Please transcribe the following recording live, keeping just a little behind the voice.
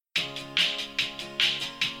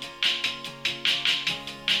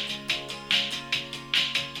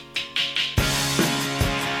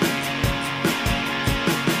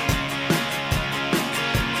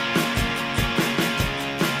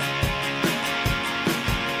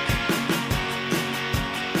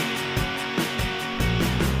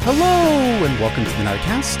Hello, and welcome to the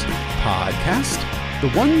Notacast podcast, the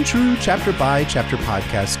one true chapter-by-chapter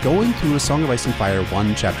podcast going through A Song of Ice and Fire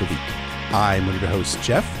one chapter a week. I'm one of your hosts,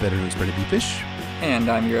 Jeff, better known as Brendan B. Fish. And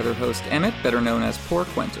I'm your other host, Emmett, better known as Poor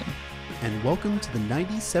Quentin. And welcome to the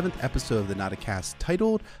 97th episode of the Notacast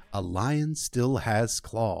titled A Lion Still Has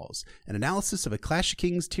Claws, an analysis of A Clash of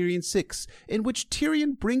Kings Tyrion 6, in which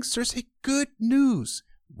Tyrion brings Cersei good news.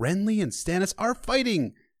 Renly and Stannis are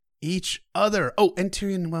fighting each other. Oh, and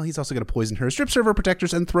Tyrion, well, he's also going to poison her, strips her of her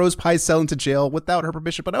protectors, and throws Pycelle into jail without her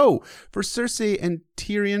permission. But for Cersei and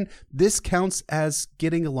Tyrion, this counts as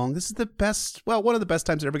getting along. This is the best, well, one of the best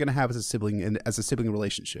times they're ever going to have as a sibling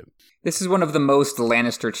relationship. This is one of the most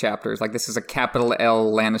Lannister chapters. Like, this is a capital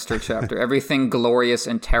L Lannister chapter. Everything glorious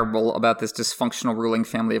and terrible about this dysfunctional ruling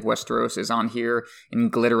family of Westeros is on here in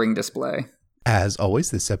glittering display. As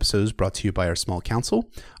always, this episode is brought to you by our small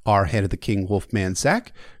council, our Hand of the King Wolfman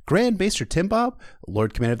Zach, Grand Maester Tim Bob,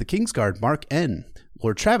 Lord Commander of the Kingsguard Mark N,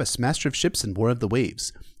 Lord Travis, Master of Ships and War of the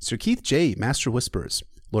Waves, Sir Keith J, Master of Whisperers,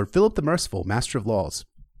 Lord Philip the Merciful, Master of Laws,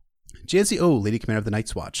 Jancy O, Lady Commander of the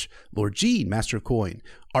Night's Watch, Lord Jean, Master of Coin,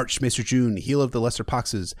 Archmaester June, Healer of the Lesser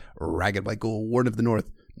Poxes, Ragged Michael, Warden of the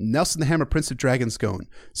North, Nelson the Hammer, Prince of Dragonscone,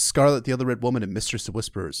 Scarlet the Other Red Woman and Mistress of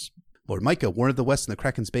Whisperers, Lord Micah, Warden of the West and the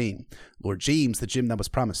Kraken's Bane, Lord James, the Gym that was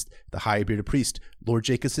promised, the High-Bearded Priest, Lord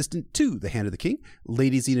Jake, Assistant to the Hand of the King,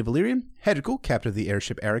 Lady Xena Valyrian, Hedrigal, Captain of the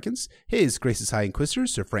Airship Arrogance, His Grace's High Inquisitor,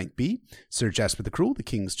 Sir Frank B., Sir Jasper the Cruel, the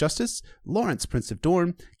King's Justice, Lawrence, Prince of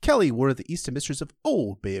Dorne, Kelly, Warden of the East and Mistress of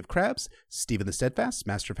Old Bay of Crabs, Stephen the Steadfast,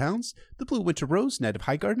 Master of Hounds, the Blue Winter Rose, Knight of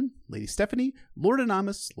Highgarden, Lady Stephanie, Lord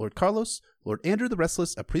Anonymous, Lord Carlos, Lord Andrew the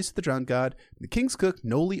Restless, a Priest of the Drowned God, the King's Cook,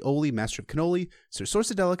 Noli Oli, Master of Cannoli, Sir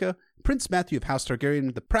Sorsadelica, Prince Matthew of House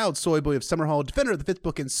Targaryen, the Proud Soy Boy of Summerhall, Defender of the Fifth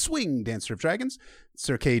Book and Swing Dancer of Dragons,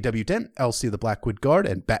 Sir K.W. Dent, Elsie of the Blackwood Guard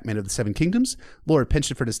and Batman of the Seven Kingdoms, Lord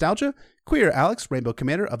Penchant for Nostalgia, Queer Alex, Rainbow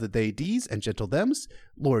Commander of the They Dees and Gentle Thems,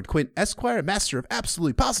 Lord Quint Esquire, Master of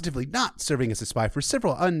absolutely positively not serving as a spy for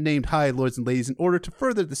several unnamed high lords and ladies in order to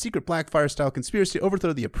further the secret Blackfire-style conspiracy to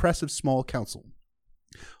overthrow the oppressive small council.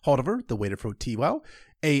 Haldiver, the Waiter for T-Wow,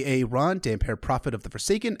 A.A. Ron, Damphair Prophet of the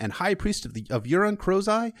Forsaken and High Priest of Euron Crow's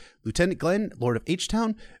Eye, Lieutenant Glenn, Lord of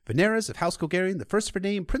H-Town, Veneras of House Golgarian, the First of Her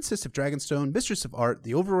Name, Princess of Dragonstone, Mistress of Art,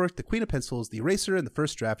 the Overworked, the Queen of Pencils, the Eraser and the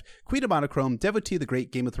First Draft, Queen of Monochrome, Devotee of the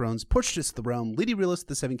Great Game of Thrones, Portraitess of the Realm, Lady Realist of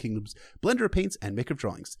the Seven Kingdoms, Blender of Paints, and Maker of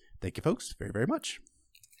Drawings. Thank you, folks, very, very much.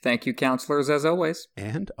 Thank you, counselors, as always.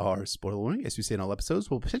 And our spoiler warning, as we say in all episodes,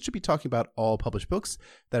 we'll potentially be talking about all published books.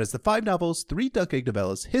 That is the 5 novels, 3 Dunk Egg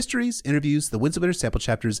novellas, histories, interviews, the Winds of Winter sample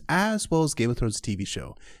chapters, as well as Game of Thrones TV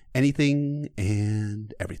show. Anything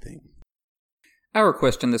and everything. Our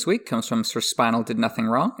question this week comes from Sir Spinal Did Nothing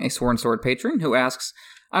Wrong, a Sworn Sword patron, who asks,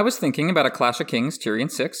 I was thinking about A Clash of Kings Tyrion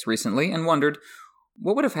 6 recently and wondered,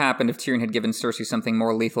 what would have happened if Tyrion had given Cersei something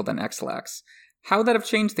more lethal than X-Lax? How would that have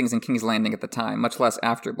changed things in King's Landing at the time, much less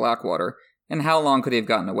after Blackwater? And how long could he have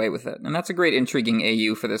gotten away with it? And that's a great intriguing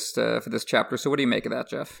AU for this chapter. So what do you make of that,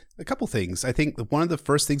 Jeff? A couple things. I think one of the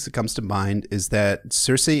first things that comes to mind is that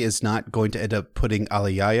Cersei is not going to end up putting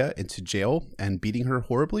Alayaya into jail and beating her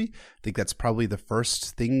horribly. I think that's probably the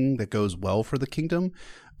first thing that goes well for the kingdom.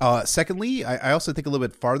 Secondly, I also think a little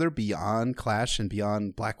bit farther beyond Clash and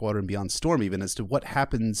beyond Blackwater and beyond Storm even as to what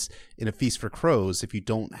happens in A Feast for Crows if you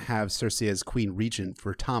don't have Cersei as Queen Regent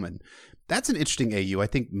for Tommen. That's an interesting AU. I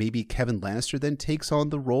think maybe Kevin Lannister then takes on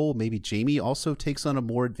the role. Maybe Jaime also takes on a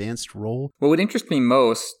more advanced role. What would interest me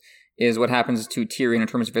most is what happens to Tyrion in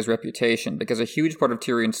terms of his reputation, because a huge part of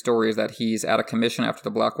Tyrion's story is that he's out of commission after the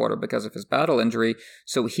Blackwater because of his battle injury,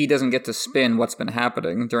 so he doesn't get to spin what's been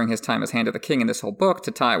happening during his time as Hand of the King in this whole book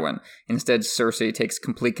to Tywin. Instead, Cersei takes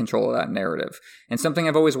complete control of that narrative. And something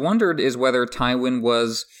I've always wondered is whether Tywin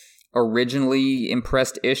was originally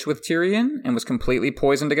impressed-ish with Tyrion and was completely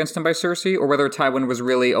poisoned against him by Cersei, or whether Tywin was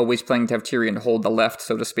really always planning to have Tyrion hold the left,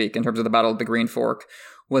 so to speak, in terms of the Battle of the Green Fork,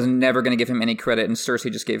 was never going to give him any credit, and Cersei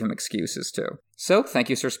just gave him excuses too. So, thank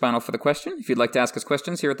you, Sir Spinal, for the question. If you'd like to ask us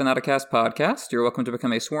questions here at the Notacast podcast, you're welcome to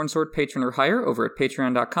become a Sworn Sword patron or higher over at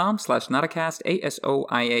patreon.com/Notacast,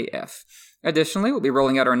 ASOIAF. Additionally, we'll be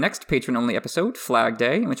rolling out our next patron-only episode, Flag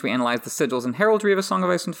Day, in which we analyze the sigils and heraldry of A Song of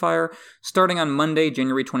Ice and Fire, starting on Monday,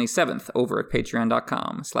 January 27th, over at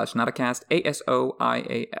patreon.com/Notacast,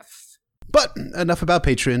 ASOIAF. But enough about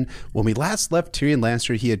Patreon. When we last left Tyrion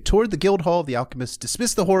Lannister, he had toured the Guildhall of the Alchemists,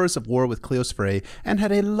 dismissed the horrors of war with Cleos Frey, and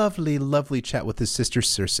had a lovely, lovely chat with his sister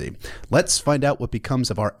Cersei. Let's find out what becomes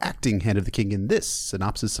of our acting Hand of the King in this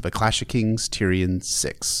synopsis of A Clash of Kings, Tyrion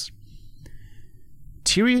 6.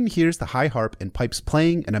 Tyrion hears the high harp and pipes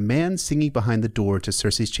playing and a man singing behind the door to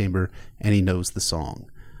Cersei's chamber, and he knows the song.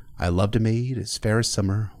 I loved a maid as fair as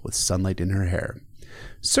summer with sunlight in her hair.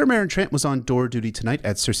 Sir Meryn Trant was on door duty tonight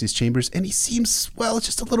at Cersei's chambers, and he seems, well,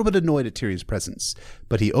 just a little bit annoyed at Tyrion's presence.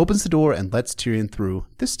 But he opens the door and lets Tyrion through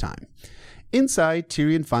this time. Inside,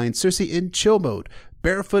 Tyrion finds Cersei in chill mode,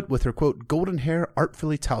 barefoot with her, quote, golden hair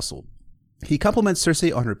artfully tousled. He compliments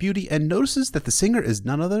Cersei on her beauty and notices that the singer is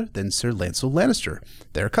none other than Sir Lancel Lannister,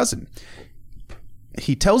 their cousin.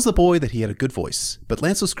 He tells the boy that he had a good voice, but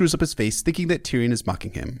Lancel screws up his face, thinking that Tyrion is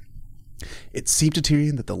mocking him. It seemed to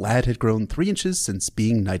Tyrion that the lad had grown 3 inches since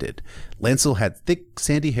being knighted. Lancel had thick,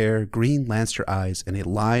 sandy hair, green Lannister eyes, and a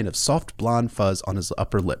line of soft blonde fuzz on his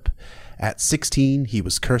upper lip. At 16, he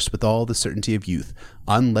was cursed with all the certainty of youth,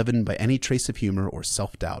 unleavened by any trace of humor or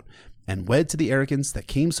self-doubt, and wed to the arrogance that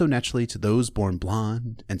came so naturally to those born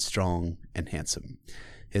blonde and strong and handsome.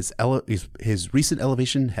 His recent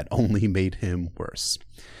elevation had only made him worse.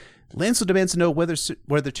 Lancel demands to know whether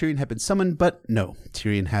Tyrion had been summoned, but no,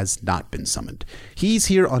 Tyrion has not been summoned. He's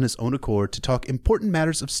here on his own accord to talk important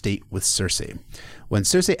matters of state with Cersei. When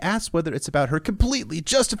Cersei asks whether it's about her completely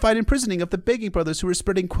justified imprisoning of the Begging Brothers who were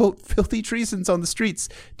spreading, quote, filthy treasons on the streets,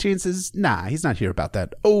 Tyrion says, nah, he's not here about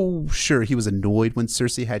that. Oh, sure, he was annoyed when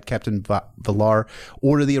Cersei had Captain Valar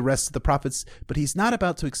order the arrest of the prophets, but he's not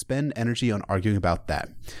about to expend energy on arguing about that.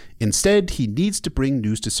 Instead, he needs to bring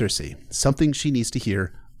news to Cersei, something she needs to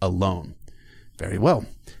hear alone. Very well.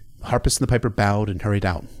 The harpist and the piper bowed and hurried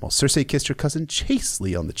out, while Cersei kissed her cousin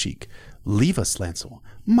chastely on the cheek. Leave us, Lancel.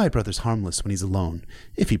 My brother's harmless when he's alone.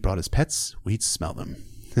 If he brought his pets, we'd smell them.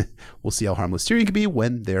 We'll see how harmless Tyrion can be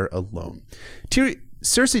when they're alone.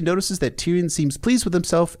 Cersei notices that Tyrion seems pleased with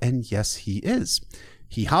himself, and yes, he is.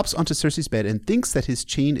 He hops onto Cersei's bed and thinks that his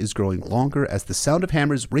chain is growing longer as the sound of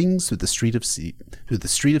hammers rings through the street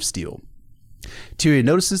of steel. Tyrion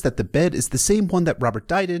notices that the bed is the same one that Robert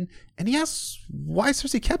died in, and he asks why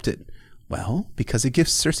Cersei kept it. Well, because it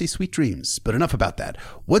gives Cersei sweet dreams. But enough about that.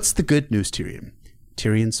 What's the good news, Tyrion?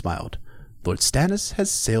 Tyrion smiled. Lord Stannis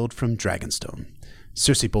has sailed from Dragonstone.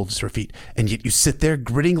 Cersei bolted to her feet. And yet you sit there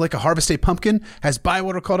grinning like a Harvest Day pumpkin? Has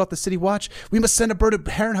Bywater called out the city watch? We must send a bird of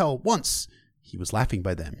Harrenhal at once. He was laughing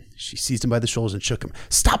by then. She seized him by the shoulders and shook him.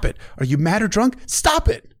 Stop it! Are you mad or drunk? Stop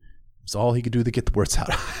it! It was all he could do to get the words out.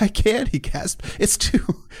 I can't, he gasped. It's too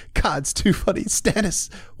funny.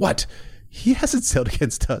 Stannis, what? He hasn't sailed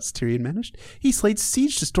against us, Tyrion managed. He's laid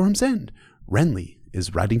siege to Storm's End. Renly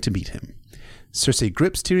is riding to meet him. Cersei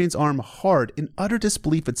grips Tyrion's arm hard in utter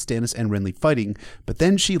disbelief at Stannis and Renly fighting, but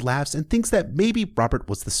then she laughs and thinks that maybe Robert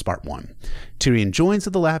was the smart one. Tyrion joins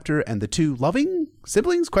in the laughter, and the two loving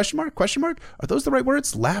siblings, question mark, are those the right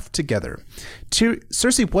words? Laugh together.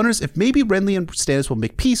 Cersei wonders if maybe Renly and Stannis will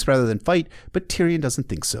make peace rather than fight, but Tyrion doesn't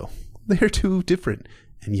think so. They're too different,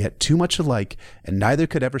 and yet too much alike, and neither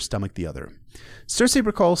could ever stomach the other. Cersei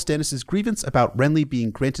recalls Stannis' grievance about Renly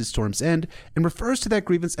being granted Storm's End, and refers to that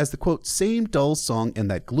grievance as the, quote, same dull song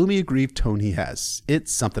and that gloomy aggrieved tone he has.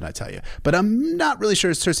 It's something, I tell you. But I'm not really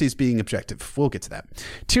sure Cersei's being objective. We'll get to that.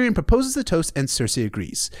 Tyrion proposes the toast, and Cersei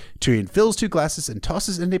agrees. Tyrion fills 2 glasses and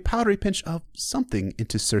tosses in a powdery pinch of something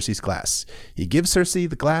into Cersei's glass. He gives Cersei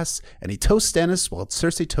the glass, and he toasts Stannis while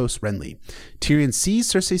Cersei toasts Renly. Tyrion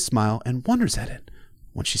sees Cersei smile and wonders at it.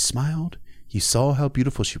 When she smiled, he saw how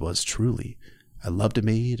beautiful she was, truly. I loved a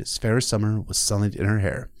maid as fair as summer with sunlight in her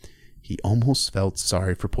hair. He almost felt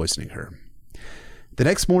sorry for poisoning her. The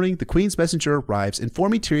next morning, the Queen's messenger arrives,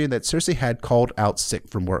 informing Tyrion that Cersei had called out sick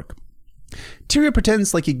from work. Tyrion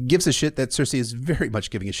pretends like he gives a shit that Cersei is very much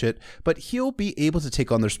giving a shit, but he'll be able to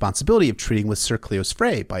take on the responsibility of treating with Sir Cleos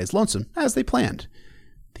Frey by his lonesome, as they planned.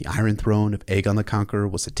 The Iron Throne of Aegon the Conqueror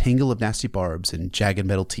was a tangle of nasty barbs and jagged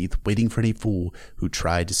metal teeth waiting for any fool who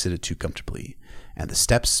tried to sit it too comfortably, and the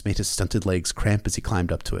steps made his stunted legs cramp as he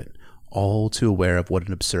climbed up to it, all too aware of what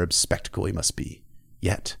an absurd spectacle he must be.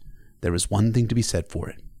 Yet, there was one thing to be said for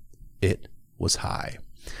it. It was high.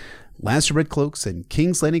 Lannister red cloaks and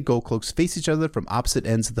King's Landing gold cloaks face each other from opposite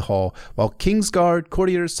ends of the hall, while Kingsguard,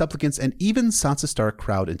 courtiers, supplicants, and even Sansa Stark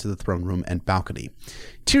crowd into the throne room and balcony.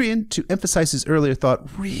 Tyrion, to emphasize his earlier thought,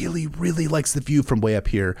 really likes the view from way up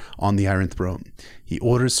here on the Iron Throne. He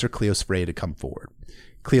orders Sir Cleos Frey to come forward.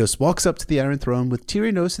 Cleos walks up to the Iron Throne with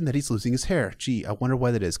Tyrion noticing that he's losing his hair. Gee, I wonder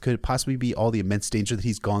why that is. Could it possibly be all the immense danger that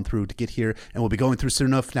he's gone through to get here and will be going through soon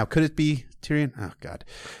enough? Now, could it be Tyrion? Oh, God.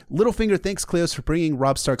 Littlefinger thanks Cleos for bringing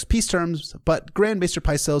Robb Stark's peace terms, but Grand Maester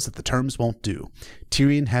Pycelle says that the terms won't do.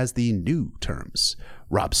 Tyrion has the new terms.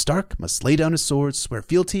 Robb Stark must lay down his sword, swear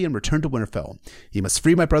fealty, and return to Winterfell. He must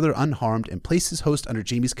free my brother unharmed and place his host under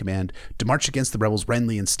Jaime's command to march against the rebels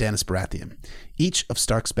Renly and Stannis Baratheon. Each of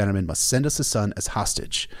Stark's bannermen must send us a son as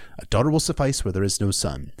hostage. A daughter will suffice where there is no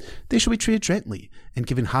son. They shall be treated gently and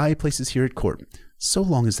given high places here at court, so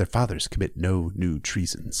long as their fathers commit no new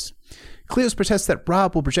treasons. Cleos protests that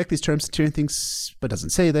Robb will reject these terms, and Tyrion thinks, but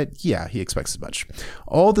doesn't say that, yeah, he expects as much.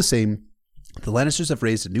 All the same, the Lannisters have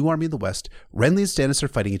raised a new army in the west, Renly and Stannis are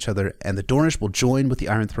fighting each other, and the Dornish will join with the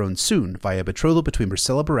Iron Throne soon via a betrothal between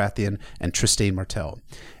Myrcella Baratheon and Trystane Martell.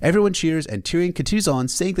 Everyone cheers, and Tyrion continues on,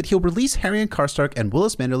 saying that he'll release Harry and Karstark and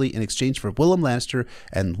Willis Manderly in exchange for Willem Lannister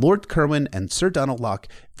and Lord Cerwyn and Sir Donald Locke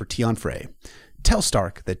for Tion Frey. Tell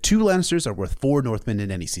Stark that 2 Lannisters are worth 4 Northmen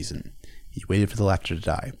in any season. He waited for the laughter to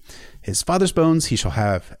die. His father's bones he shall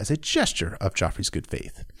have as a gesture of Joffrey's good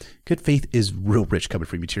faith. Good faith is real rich coming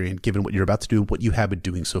from you, Tyrion, given what you're about to do and what you have been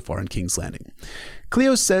doing so far in King's Landing.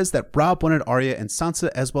 Cleos says that Robb wanted Arya and Sansa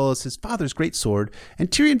as well as his father's great sword, and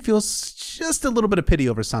Tyrion feels just a little bit of pity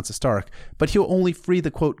over Sansa Stark, but he'll only free the,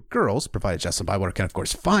 quote, girls, provided Jocelyn Bywater can of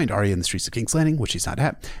course find Arya in the streets of King's Landing, which he's not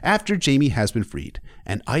at, after Jaime has been freed.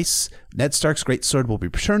 And Ice, Ned Stark's great sword, will be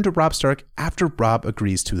returned to Robb Stark after Robb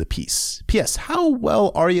agrees to the peace. P.S. How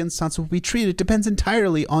well Arya and Sansa will be treated depends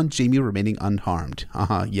entirely on Jaime remaining unharmed.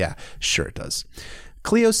 Yeah, sure it does.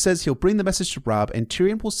 Cleos says he'll bring the message to Robb, and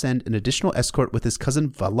Tyrion will send an additional escort with his cousin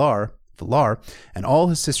Valar, and all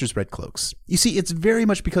his sister's red cloaks. You see, it's very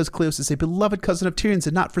much because Cleos is a beloved cousin of Tyrion's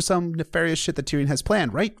and not for some nefarious shit that Tyrion has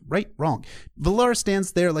planned, right? Wrong. Valar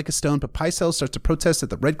stands there like a stone, but Pycelle starts to protest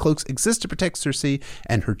that the red cloaks exist to protect Cersei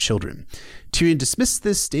and her children. Tyrion dismissed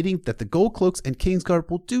this, stating that the gold cloaks and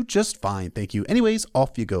Kingsguard will do just fine, thank you. Anyways,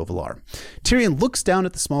 off you go, Valar. Tyrion looks down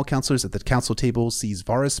at the small counselors at the council table, sees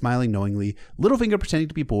Varys smiling knowingly, Littlefinger pretending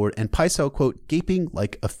to be bored, and Pycelle, quote, gaping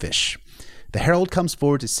like a fish. The herald comes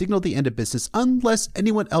forward to signal the end of business unless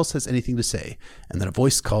anyone else has anything to say, and then a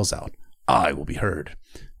voice calls out, I will be heard.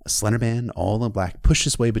 A slender man, all in black, pushed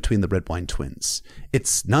his way between the Redwyne twins.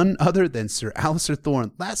 It's none other than Sir Alliser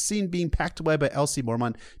Thorne, last seen being packed away by Elsie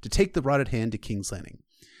Mormont to take the rotted hand to King's Landing.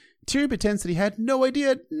 Tyrion pretends that he had no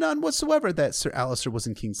idea, none whatsoever, that Sir Alliser was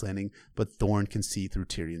in King's Landing, but Thorne can see through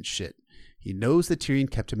Tyrion's shit. He knows that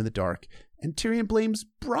Tyrion kept him in the dark, and Tyrion blames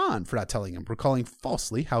Bronn for not telling him, recalling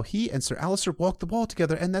falsely how he and Sir Alliser walked the wall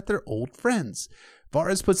together and that they're old friends.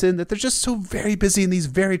 Varys puts in that they're just so very busy in these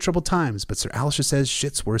very troubled times, but Sir Alliser says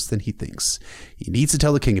shit's worse than he thinks. He needs to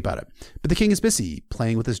tell the king about it. But the king is busy,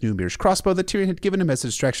 playing with his new Mirror's crossbow that Tyrion had given him as a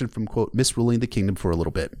distraction from, quote, misruling the kingdom for a little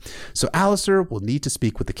bit. So Alliser will need to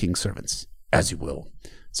speak with the king's servants. As you will.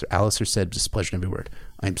 Sir Alliser said, displeasure in every word,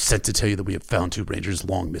 I am sent to tell you that we have found 2 rangers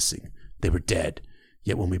long missing. They were dead.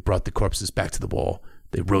 Yet when we brought the corpses back to the wall,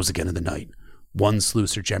 they rose again in the night. One slew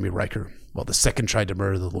Sir Jaime Riker, while the second tried to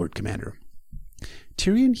murder the Lord Commander.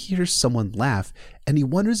 Tyrion hears someone laugh, and he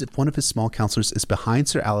wonders if one of his small counselors is behind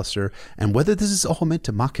Sir Alliser, and whether this is all meant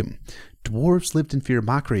to mock him. Dwarves lived in fear of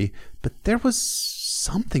mockery, but there was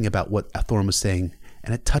something about what Thorne was saying,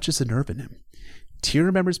 and it touches a nerve in him. Tyrion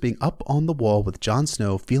remembers being up on the wall with Jon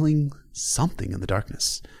Snow, feeling something in the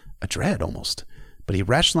darkness. A dread, almost. But he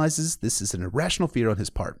rationalizes this is an irrational fear on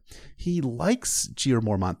his part. He likes Jeor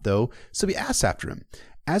Mormont, though, so he asks after him.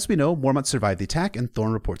 As we know, Mormont survived the attack, and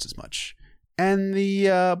Thorne reports as much. And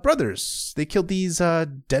the brothers, they killed these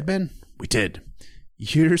dead men? We did.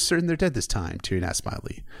 You're certain they're dead this time? Tyrion asked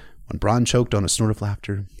mildly. When Bronn choked on a snort of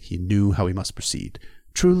laughter, he knew how he must proceed.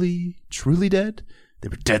 Truly dead? They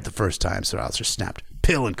were dead the first time, Sir Alliser snapped,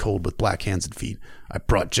 pale and cold with black hands and feet. I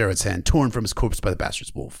brought Jared's hand, torn from his corpse by the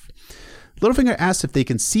bastard's wolf. Littlefinger asks if they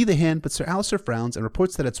can see the hand, but Sir Alliser frowns and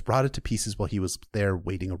reports that it's rotted to pieces while he was there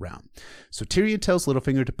waiting around. So Tyrion tells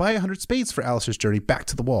Littlefinger to buy 100 spades for Alliser's journey back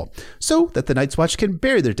to the wall, so that the Night's Watch can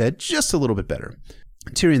bury their dead just a little bit better.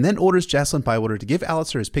 Tyrion then orders Jacelyn Bywater to give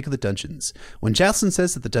Alliser his pick of the dungeons. When Jacelyn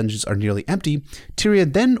says that the dungeons are nearly empty,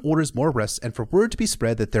 Tyrion then orders more rests and for word to be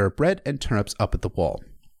spread that there are bread and turnips up at the wall.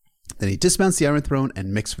 Then he dismounts the Iron Throne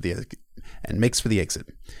and makes for the exit.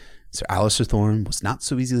 Sir Alliser Thorne was not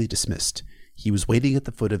so easily dismissed. He was waiting at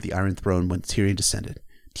the foot of the Iron Throne when Tyrion descended.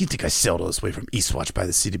 Do you think I sailed all this way from Eastwatch by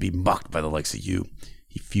the sea to be mocked by the likes of you?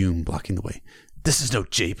 He fumed, blocking the way. This is no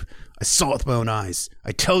jape. I saw it with my own eyes.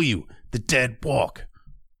 I tell you, the dead walk.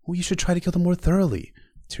 Well, you should try to kill them more thoroughly.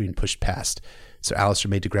 Tyrion pushed past. Sir Alliser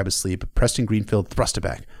made to grab his sleeve, but Preston Greenfield thrust it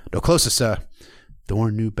back. No closer, sir.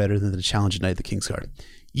 Thorne knew better than to challenge a knight of the Kingsguard.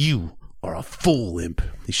 You are a fool, imp,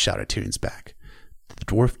 he shouted at Tyrion's back. The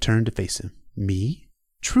dwarf turned to face him. Me?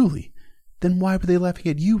 Truly? Then why were they laughing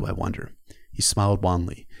at you, I wonder? He smiled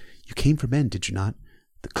wanly. You came for men, did you not?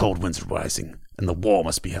 The cold winds are rising, and the wall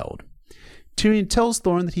must be held. Tyrion tells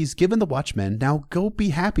Thorin that he's given the Watchmen. Now go be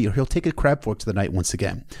happy or he'll take a crab fork to the night once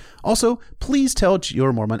again. Also, please tell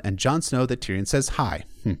Jorah Mormont and Jon Snow that Tyrion says hi.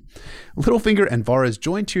 Littlefinger and Varys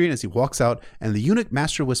join Tyrion as he walks out, and the eunuch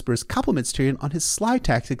Master Whispers compliments Tyrion on his sly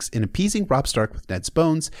tactics in appeasing Robb Stark with Ned's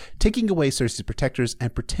bones, taking away Cersei's protectors,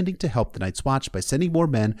 and pretending to help the Night's Watch by sending more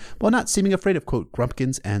men while not seeming afraid of, quote,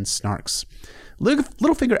 grumpkins and snarks.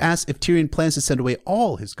 Littlefinger asks if Tyrion plans to send away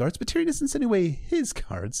all his guards, but Tyrion isn't sending away his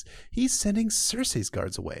guards. He's sending Cersei's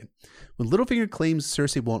guards away. When Littlefinger claims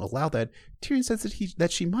Cersei won't allow that, Tyrion says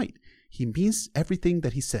that she might. He means everything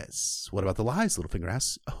that he says. What about the lies? Littlefinger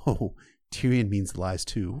asks. Oh, Tyrion means the lies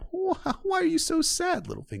too. Why are you so sad,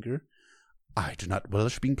 Littlefinger? I do not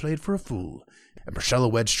relish being played for a fool. And Marcella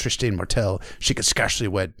weds Trystane Martell. She could scarcely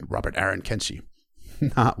wed Robert Arryn, can she?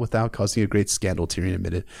 Not without causing a great scandal, Tyrion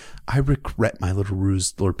admitted. I regret my little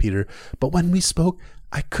ruse, Lord Peter, but when we spoke,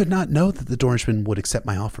 I could not know that the Dornishmen would accept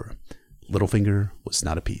my offer. Littlefinger was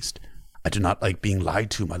not appeased. I do not like being lied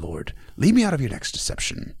to, my lord. Leave me out of your next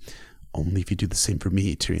deception. Only if you do the same for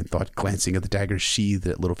me, Tyrion thought, glancing at the dagger sheathed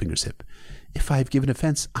at Littlefinger's hip. If I have given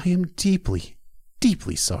offense, I am deeply,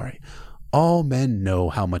 deeply sorry. All men know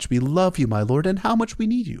how much we love you, my lord, and how much we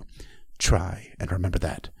need you. Try and remember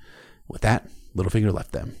that. With that, Littlefinger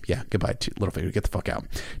left them. Yeah, goodbye, Littlefinger. Get the fuck out.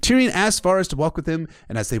 Tyrion asks Varys to walk with him,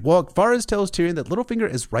 and as they walk, Varys tells Tyrion that Littlefinger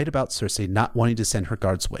is right about Cersei not wanting to send her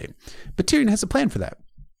guards away. But Tyrion has a plan for that.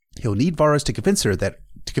 He'll need Varys to convince her that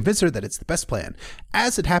it's the best plan.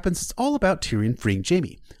 As it happens, it's all about Tyrion freeing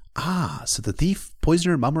Jaime. So the thief,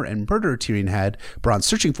 poisoner, mummer, and murderer Tyrion had Bronn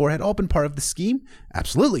searching for had all been part of the scheme?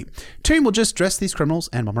 Absolutely. Tyrion will just dress these criminals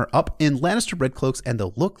and mummer up in Lannister red cloaks and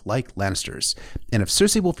they'll look like Lannisters. And if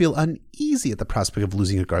Cersei will feel uneasy at the prospect of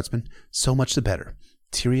losing a guardsman, so much the better.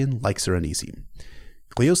 Tyrion likes her uneasy.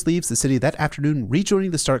 Cleos leaves the city that afternoon,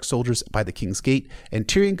 rejoining the Stark soldiers by the King's Gate, and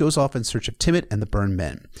Tyrion goes off in search of Timett and the burned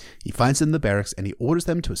men. He finds them in the barracks, and he orders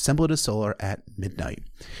them to assemble at Asolar at midnight.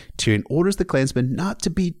 Tyrion orders the clansmen not to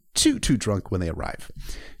be too drunk when they arrive.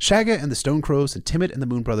 Shagga and the Stone Crows and Timett and the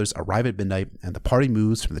Moon Brothers arrive at midnight, and the party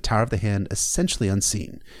moves from the Tower of the Hand essentially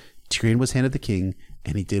unseen. Tyrion was handed the king,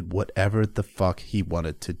 and he did whatever the fuck he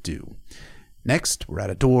wanted to do. Next, we're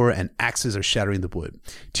at a door, and axes are shattering the wood.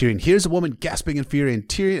 Tyrion hears a woman gasping in fear, and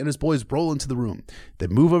Tyrion and his boys roll into the room. They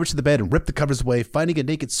move over to the bed and rip the covers away, finding a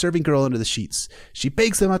naked serving girl under the sheets. She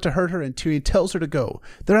begs them not to hurt her, and Tyrion tells her to go.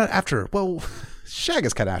 They're not after her. Well,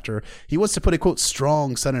 Shagga's kind of after her. He wants to put a, quote,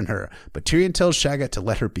 strong son in her, but Tyrion tells Shagga to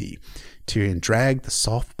let her be. Tyrion dragged the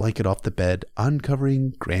soft blanket off the bed,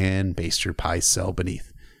 uncovering Grand Maester Pycelle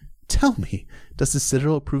beneath. Tell me, does the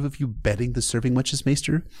Citadel approve of you bedding the serving wenches,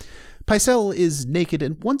 Maester? Pycelle is naked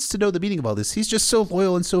and wants to know the meaning of all this. He's just so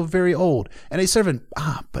loyal and so very old. And a servant,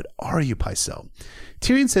 but are you, Pycelle?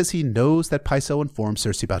 Tyrion says he knows that Pycelle informed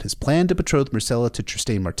Cersei about his plan to betroth Marcella to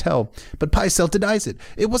Trystane Martell, but Pycelle denies it.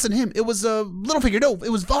 It wasn't him. It was Littlefinger. No, it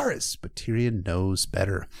was Varys. But Tyrion knows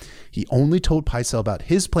better. He only told Pycelle about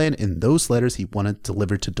his plan in those letters he wanted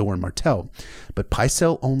delivered to Doran Martell. But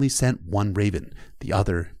Pycelle only sent one raven. The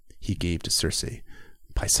other he gave to Cersei.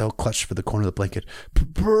 Pycelle clutched for the corner of the blanket.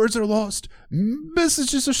 Birds are lost.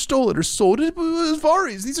 Messages are stolen or sold. It was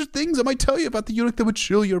Varys. These are things I might tell you about the eunuch that would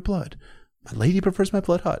chill your blood. My lady prefers my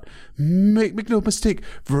blood hot. Make no mistake.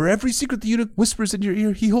 For every secret the eunuch whispers in your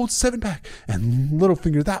ear, he holds 7 back. And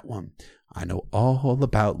Littlefinger that one. I know all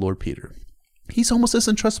about Lord Peter. He's almost as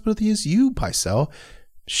untrustworthy as you, Pycelle.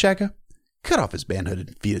 Shagga, cut off his manhood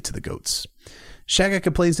and feed it to the goats. Shagga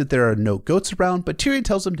complains that there are no goats around, but Tyrion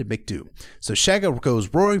tells him to make do. So Shagga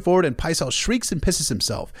goes roaring forward, and Pycelle shrieks and pisses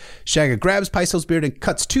himself. Shagga grabs Pycelle's beard and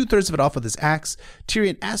cuts 2/3 of it off with his axe.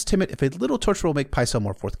 Tyrion asks Timett if a little torture will make Pycelle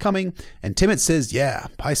more forthcoming, and Timett says, yeah,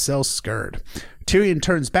 Pycelle's scared. Tyrion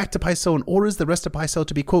turns back to Pycelle and orders the rest of Pycelle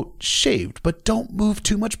to be, quote, shaved, but don't move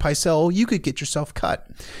too much, Pycelle. You could get yourself cut.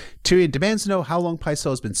 Tyrion demands to know how long Pycelle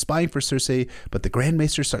has been spying for Cersei, but the Grand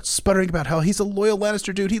Maester starts sputtering about how he's a loyal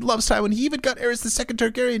Lannister dude. He loves Tywin. He even got Aerys II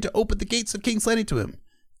Targaryen to open the gates of King's Landing to him.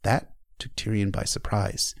 That took Tyrion by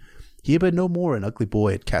surprise. He had been no more an ugly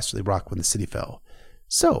boy at Casterly Rock when the city fell.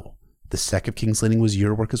 So, the sack of King's Landing was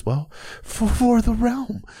your work as well? For the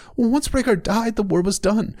realm. Once Rhaegar died, the war was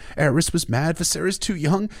done. Aerys was mad, Viserys too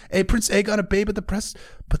young, Prince Aegon a babe at the breast,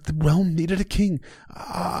 but the realm needed a king.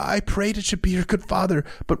 I prayed it should be your good father,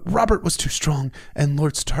 but Robert was too strong, and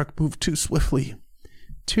Lord Stark moved too swiftly.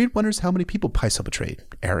 Tyrion wonders how many people Pycelle betrayed.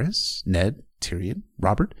 Aerys, Ned, Tyrion,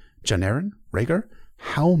 Robert, Jon Arryn, Rhaegar.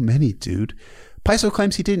 How many, dude? Pycelle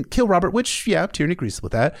claims he didn't kill Robert, which, yeah, Tyrion agrees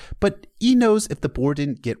with that, but he knows if the boar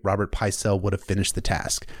didn't get Robert, Pycelle would have finished the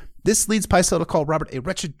task. This leads Pycelle to call Robert a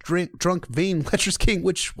wretched, drunk, vain, lecherous king,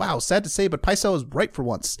 which, wow, sad to say, but Pycelle is right for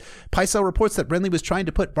once. Pycelle reports that Renly was trying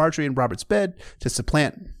to put Margaery in Robert's bed to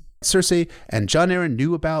supplant Cersei, and Jon Arryn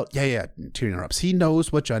knew about... Tyrion interrupts. He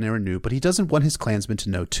knows what Jon Arryn knew, but he doesn't want his clansmen to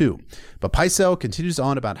know too. But Pycelle continues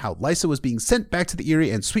on about how Lysa was being sent back to the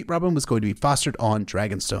Eyrie and Sweet Robin was going to be fostered on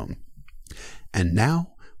Dragonstone. And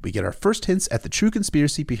now we get our first hints at the true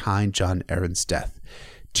conspiracy behind Jon Arryn's death.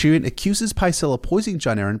 Tyrion accuses Pycelle of poisoning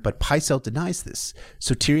Jon Arryn, but Pycelle denies this,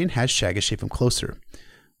 so Tyrion has Shagga shave him closer.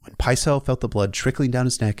 When Pycelle felt the blood trickling down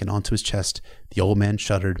his neck and onto his chest, the old man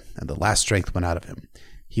shuddered, and the last strength went out of him.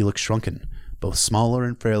 He looked shrunken, both smaller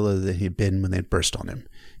and frailer than he had been when they had burst on him.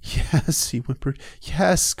 Yes, he whimpered.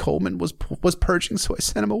 Yes, Coleman was purging, so I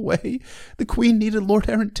sent him away. The queen needed Lord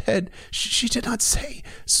Arryn dead. She did not say,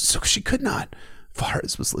 so she could not.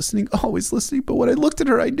 Varys was listening, always listening, but when I looked at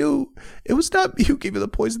her, I knew. It was not me who gave her the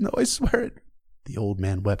poison, though, I swear it. The old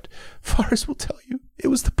man wept. Varys will tell you. It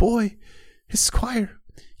was the boy, his squire.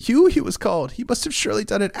 Hugh, he was called. He must have surely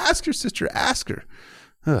done it. Ask your sister, ask her.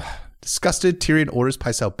 Ugh. Disgusted, Tyrion orders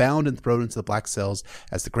Pycelle bound and thrown into the black cells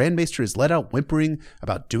as the Grand Maester is led out whimpering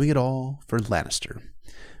about doing it all for Lannister.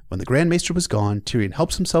 When the Grand Maester was gone, Tyrion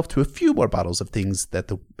helps himself to a few more bottles of things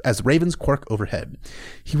as the ravens quirk overhead.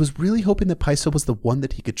 He was really hoping that Pycelle was the one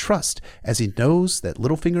that he could trust, as he knows that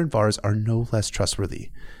Littlefinger and Varys are no less trustworthy.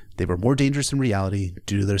 They were more dangerous in reality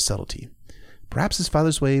due to their subtlety. Perhaps his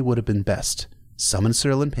father's way would have been best. Summon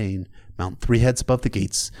Cyril and Payne, mount 3 heads above the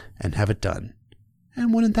gates, and have it done.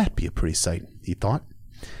 And wouldn't that be a pretty sight, he thought.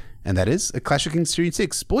 And that is A Clash of Kings Tyrion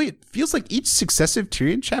 6. Boy, it feels like each successive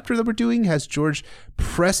Tyrion chapter that we're doing has George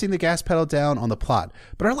pressing the gas pedal down on the plot.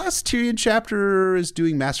 But our last Tyrion chapter is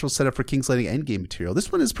doing masterful setup for King's Landing endgame material.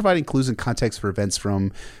 This one is providing clues and context for events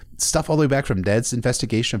from stuff all the way back from Ned's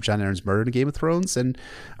investigation of Jon Arryn's murder in Game of Thrones. And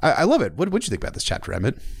I love it. What'd you think about this chapter,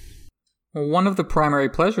 Emmett? One of the primary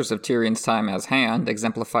pleasures of Tyrion's time as Hand,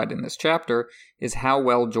 exemplified in this chapter, is how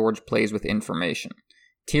well George plays with information.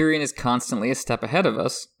 Tyrion is constantly a step ahead of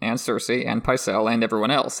us, and Cersei, and Pycelle, and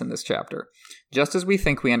everyone else in this chapter. Just as we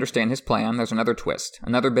think we understand his plan, there's another twist,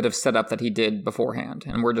 another bit of setup that he did beforehand,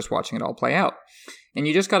 and we're just watching it all play out. And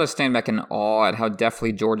you just gotta stand back in awe at how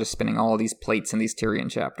deftly George is spinning all of these plates in these Tyrion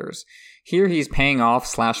chapters. Here he's paying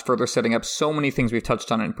off / further setting up so many things we've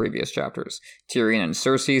touched on in previous chapters. Tyrion and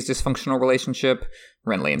Cersei's dysfunctional relationship,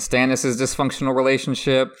 Renly and Stannis' dysfunctional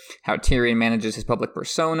relationship, how Tyrion manages his public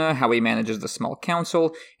persona, how he manages the small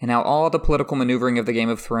council, and how all the political maneuvering of the Game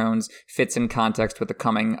of Thrones fits in context with the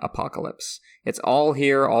coming apocalypse. It's all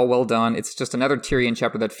here, all well done. It's just another Tyrion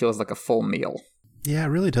chapter that feels like a full meal. Yeah, it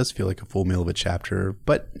really does feel like a full meal of a chapter,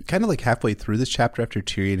 but kind of like halfway through this chapter after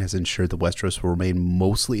Tyrion has ensured that Westeros will remain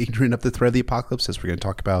mostly ignorant of the threat of the apocalypse, as we're going to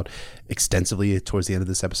talk about extensively towards the end of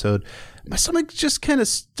this episode, my stomach just kind of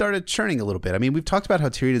started churning a little bit. I mean, we've talked about how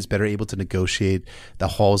Tyrion is better able to negotiate the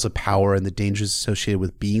halls of power and the dangers associated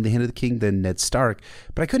with being the Hand of the King than Ned Stark,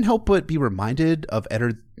 but I couldn't help but be reminded of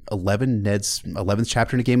Eddard 11, Ned's 11th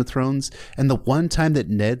chapter in A Game of Thrones, and the one time that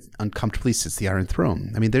Ned uncomfortably sits the Iron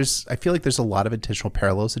Throne. I mean, I feel like there's a lot of intentional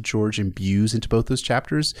parallels that George imbues into both those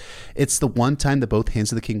chapters. It's the one time that both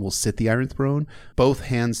Hands of the King will sit the Iron Throne. Both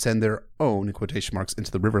hands send their own, in quotation marks,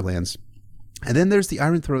 into the Riverlands. And then there's the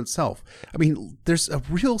Iron Throne itself. I mean, there's a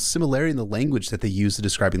real similarity in the language that they use to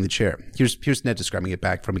describing the chair. Here's Ned describing it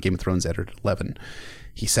back from A Game of Thrones, Eddard 11.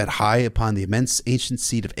 He sat high upon the immense ancient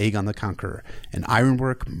seat of Aegon the Conqueror, an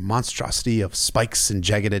ironwork monstrosity of spikes and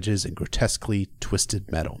jagged edges and grotesquely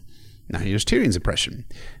twisted metal. Now here's Tyrion's impression.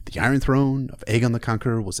 The Iron Throne of Aegon the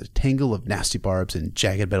Conqueror was a tangle of nasty barbs and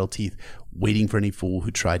jagged metal teeth, waiting for any fool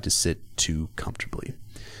who tried to sit too comfortably.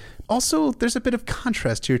 Also, there's a bit of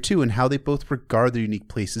contrast here, too, in how they both regard their unique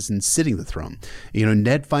places in sitting the throne. You know,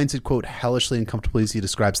 Ned finds it, quote, hellishly uncomfortable, as he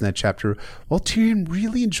describes in that chapter, while Tyrion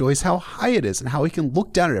really enjoys how high it is and how he can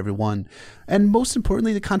look down at everyone. And most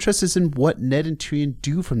importantly, the contrast is in what Ned and Tyrion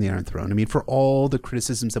do from the Iron Throne. I mean, for all the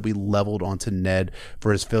criticisms that we leveled onto Ned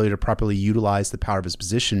for his failure to properly utilize the power of his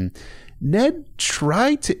position, Ned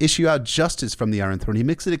tried to issue out justice from the Iron Throne. He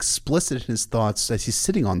makes it explicit in his thoughts as he's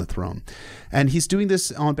sitting on the throne. And he's doing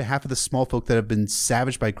this on behalf of the small folk that have been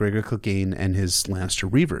savaged by Gregor Clegane and his Lannister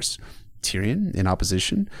Reavers. Tyrion, in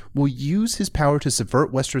opposition, will use his power to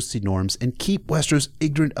subvert Westerosi norms and keep Westeros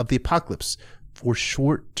ignorant of the apocalypse for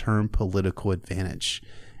short-term political advantage.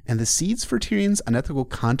 And the seeds for Tyrion's unethical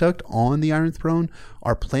conduct on the Iron Throne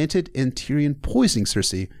are planted in Tyrion poisoning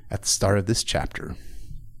Cersei at the start of this chapter.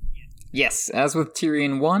 Yes, as with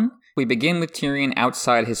Tyrion 1, we begin with Tyrion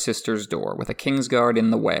outside his sister's door, with a Kingsguard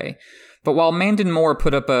in the way. But while Mandon Moore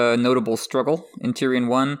put up a notable struggle in Tyrion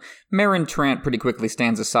 1, Meryn Trant pretty quickly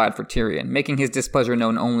stands aside for Tyrion, making his displeasure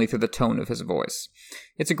known only through the tone of his voice.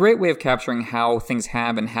 It's a great way of capturing how things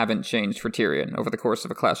have and haven't changed for Tyrion over the course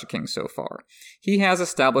of A Clash of Kings so far. He has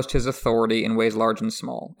established his authority in ways large and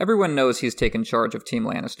small. Everyone knows he's taken charge of Team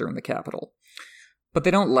Lannister in the capital. But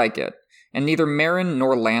they don't like it. And neither Meryn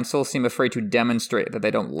nor Lancel seem afraid to demonstrate that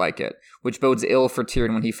they don't like it, which bodes ill for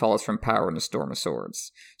Tyrion when he falls from power in a storm of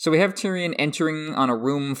swords. So we have Tyrion entering on a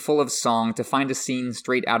room full of song to find a scene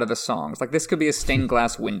straight out of the songs. Like, this could be a stained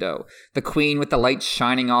glass window. The queen with the light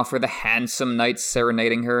shining off her, the handsome knights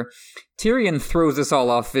serenading her. Tyrion throws this all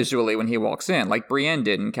off visually when he walks in, like Brienne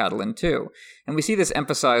did in Catelyn 2. And we see this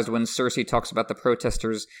emphasized when Cersei talks about the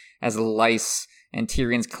protesters as lice, and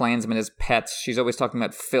Tyrion's clansmen as pets. She's always talking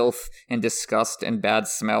about filth and disgust and bad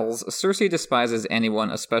smells. Cersei despises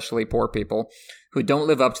anyone, especially poor people, who don't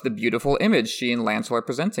live up to the beautiful image she and Lancel are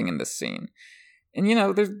presenting in this scene. And,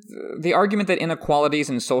 there's the argument that inequalities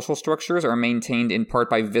in social structures are maintained in part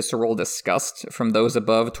by visceral disgust from those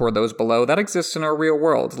above toward those below. That exists in our real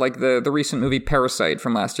world, like the recent movie Parasite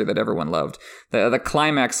from last year that everyone loved. The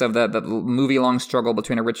climax of the movie-long struggle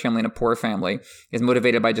between a rich family and a poor family is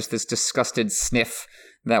motivated by just this disgusted sniff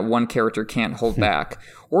that one character can't hold back.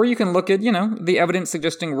 Or you can look at, the evidence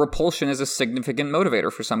suggesting repulsion is a significant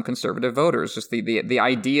motivator for some conservative voters. Just the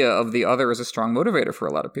idea of the other is a strong motivator for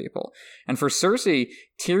a lot of people. And for Cersei,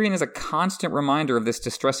 Tyrion is a constant reminder of this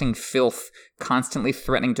distressing filth constantly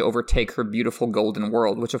threatening to overtake her beautiful golden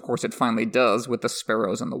world, which of course it finally does with the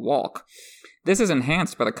sparrows and the walk. This is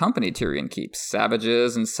enhanced by the company Tyrion keeps: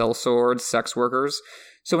 savages and sellswords, sex workers.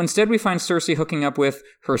 So instead we find Cersei hooking up with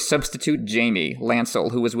her substitute Jaime,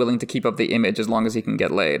 Lancel, who is willing to keep up the image as long as he can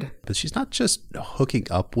get laid. But she's not just hooking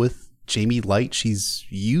up with Jaime Light, she's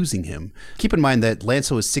using him. Keep in mind that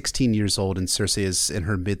Lancel is 16 years old and Cersei is in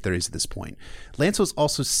her mid-30s at this point. Lancel is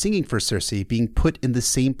also singing for Cersei, being put in the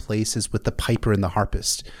same place as with the piper and the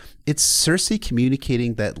harpist. It's Cersei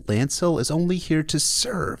communicating that Lancel is only here to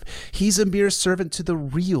serve. He's a mere servant to the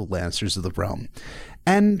real Lannisters of the realm.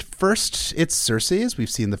 And first, it's Cersei, as we've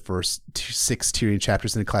seen the first 6 Tyrion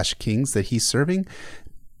chapters in A Clash of Kings, that he's serving.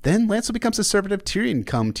 Then Lancel becomes a servant of Tyrion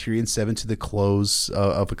come Tyrion 7 to the close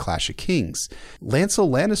of A Clash of Kings. Lancel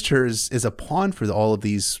Lannister is a pawn for all of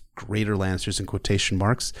these greater Lannisters in quotation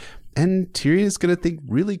marks. And Tyrion is going to think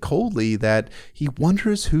really coldly that he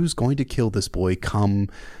wonders who's going to kill this boy come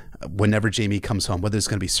whenever Jaime comes home, whether it's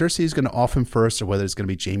going to be Cersei who's going to off him first or whether it's going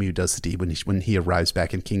to be Jaime who does the deed when he arrives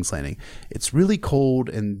back in King's Landing. It's really cold,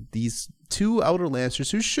 and these 2 outer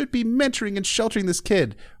Lannisters who should be mentoring and sheltering this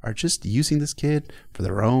kid are just using this kid for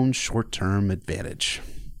their own short-term advantage.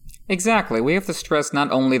 Exactly. We have to stress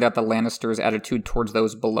not only that the Lannisters' attitude towards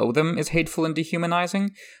those below them is hateful and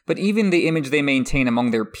dehumanizing, but even the image they maintain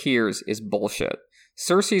among their peers is bullshit.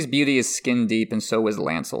 Cersei's beauty is skin deep, and so is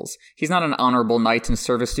Lancel's. He's not an honorable knight in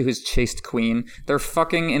service to his chaste queen. They're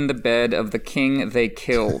fucking in the bed of the king they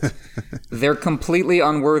killed. They're completely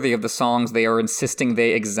unworthy of the songs they are insisting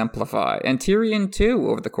they exemplify. And Tyrion, too,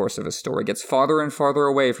 over the course of his story, gets farther and farther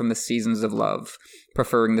away from the seasons of love,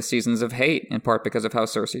 preferring the seasons of hate, in part because of how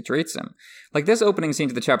Cersei treats him. Like, this opening scene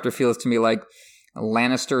to the chapter feels to me like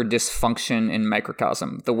Lannister dysfunction in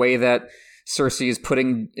microcosm. The way that Cersei is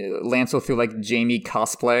putting Lancel through like Jaime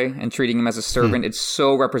cosplay and treating him as a servant. It's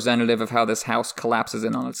so representative of how this house collapses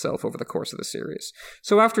in on itself over the course of the series.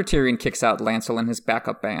 So after Tyrion kicks out Lancel and his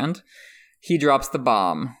backup band, he drops the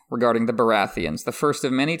bomb regarding the Baratheons, the first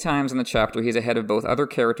of many times in the chapter he's ahead of both other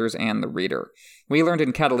characters and the reader. We learned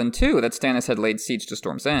in Catelyn 2 that Stannis had laid siege to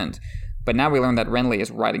Storm's End, but now we learn that Renly is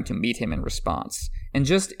riding to meet him in response. And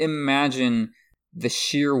just imagine the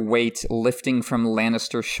sheer weight lifting from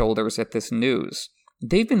Lannister's shoulders at this news.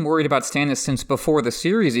 They've been worried about Stannis since before the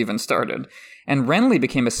series even started, and Renly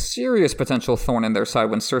became a serious potential thorn in their side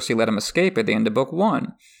when Cersei let him escape at the end of Book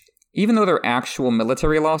 1. Even though their actual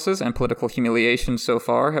military losses and political humiliation so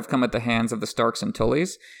far have come at the hands of the Starks and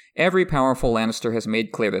Tullys, every powerful Lannister has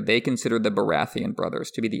made clear that they consider the Baratheon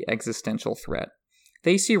brothers to be the existential threat.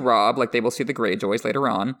 They see Robb, like they will see the Greyjoys later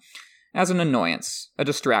on, as an annoyance, a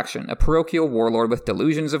distraction, a parochial warlord with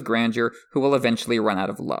delusions of grandeur who will eventually run out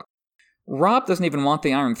of luck. Robb doesn't even want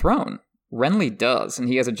the Iron Throne. Renly does, and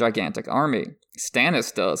he has a gigantic army.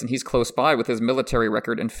 Stannis does, and he's close by with his military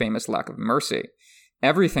record and famous lack of mercy.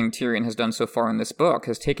 Everything Tyrion has done so far in this book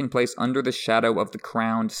has taken place under the shadow of the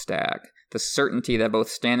crowned stag, the certainty that both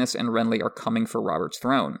Stannis and Renly are coming for Robert's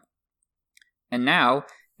throne. And now,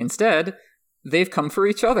 instead, they've come for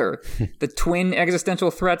each other. The twin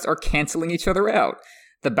existential threats are canceling each other out.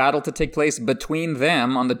 The battle to take place between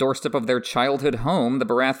them on the doorstep of their childhood home, the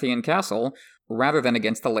Baratheon castle, rather than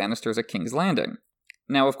against the Lannisters at King's Landing.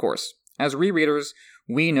 Now, of course, as rereaders,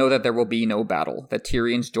 we know that there will be no battle, that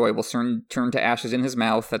Tyrion's joy will soon turn to ashes in his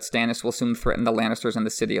mouth, that Stannis will soon threaten the Lannisters and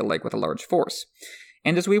the city alike with a large force.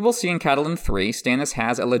 And as we will see in Catelyn 3, Stannis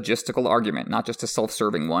has a logistical argument, not just a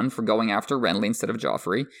self-serving one, for going after Renly instead of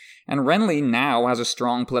Joffrey, and Renly now has a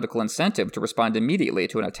strong political incentive to respond immediately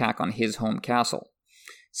to an attack on his home castle.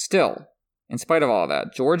 Still, in spite of all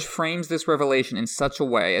that, George frames this revelation in such a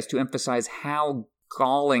way as to emphasize how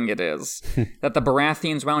galling it is that the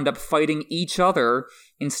Baratheons wound up fighting each other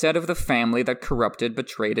instead of the family that corrupted,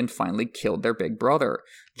 betrayed, and finally killed their big brother.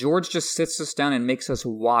 George just sits us down and makes us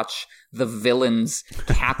watch the villains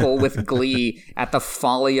cackle with glee at the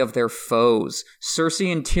folly of their foes. Cersei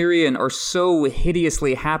and Tyrion are so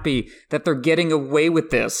hideously happy that they're getting away with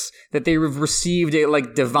this, that they've received a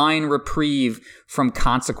divine reprieve from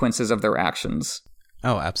consequences of their actions.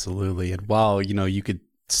 Oh, absolutely. And while, you could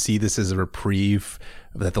see this as a reprieve,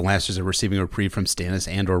 that the Lannisters are receiving a reprieve from Stannis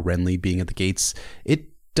and or Renly being at the gates, it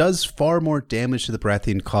does far more damage to the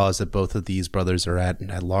Baratheon cause that both of these brothers are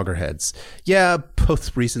at loggerheads. Yeah,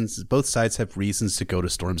 both sides have reasons to go to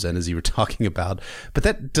Storm's End, as you were talking about, but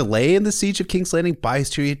that delay in the siege of King's Landing buys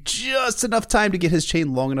Tyrion just enough time to get his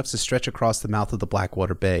chain long enough to stretch across the mouth of the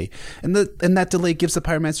Blackwater Bay, and that delay gives the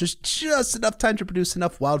Pyromancers just enough time to produce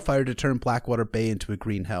enough wildfire to turn Blackwater Bay into a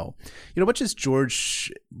green hell. Much as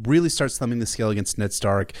George really starts thumbing the scale against Ned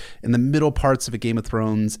Stark in the middle parts of A Game of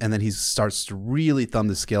Thrones, and then he starts to really thumb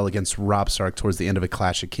the scale against Robb Stark towards the end of A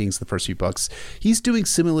Clash of Kings, the first few books, he's doing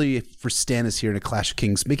similarly for Stannis here in A Clash of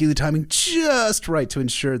Kings, making the timing just right to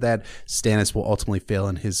ensure that Stannis will ultimately fail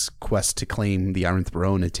in his quest to claim the Iron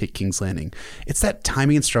Throne and take King's Landing. It's that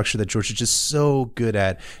timing and structure that George is just so good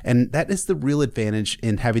at, and that is the real advantage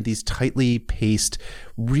in having these tightly paced,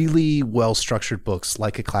 really well-structured books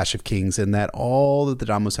like A Clash of Kings, and that all of the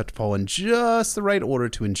dominoes have to fall in just the right order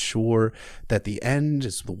to ensure that the end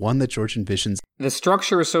is the one that George envisions. The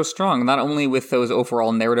structure is so strong, not only with those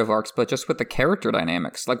overall narrative arcs, but just with the character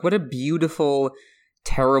dynamics. What a beautiful,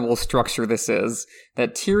 terrible structure this is,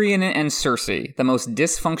 that Tyrion and Cersei, the most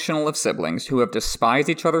dysfunctional of siblings, who have despised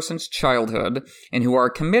each other since childhood, and who are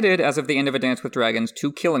committed, as of the end of A Dance with Dragons,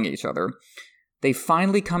 to killing each other, they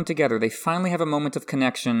finally come together. They finally have a moment of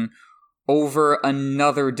connection over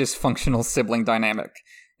another dysfunctional sibling dynamic.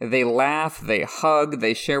 They laugh, they hug,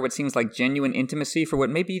 they share what seems like genuine intimacy for what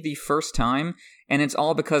may be the first time, and it's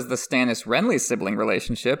all because the Stannis-Renly sibling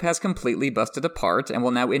relationship has completely busted apart and will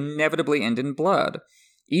now inevitably end in blood.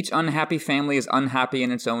 Each unhappy family is unhappy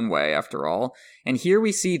in its own way, after all, and here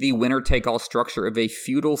we see the winner-take-all structure of a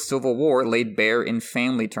feudal civil war laid bare in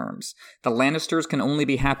family terms. The Lannisters can only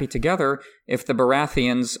be happy together if the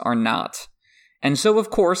Baratheons are not. And so, of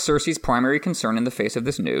course, Cersei's primary concern in the face of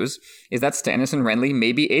this news is that Stannis and Renly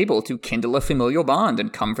may be able to kindle a familial bond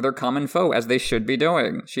and come for their common foe, as they should be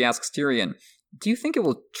doing. She asks Tyrion, "Do you think it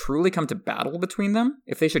will truly come to battle between them?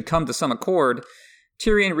 If they should come to some accord..."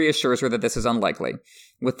 Tyrion reassures her that this is unlikely,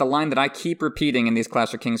 with the line that I keep repeating in these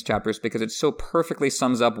Clash of Kings chapters because it so perfectly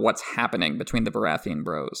sums up what's happening between the Baratheon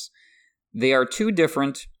bros. They are too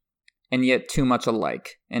different, and yet too much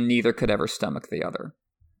alike, and neither could ever stomach the other.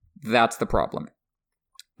 That's the problem.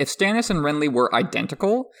 If Stannis and Renly were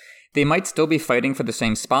identical, they might still be fighting for the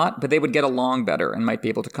same spot, but they would get along better and might be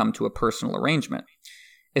able to come to a personal arrangement.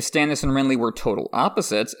 If Stannis and Renly were total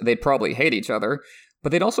opposites, they'd probably hate each other,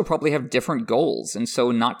 but they'd also probably have different goals, and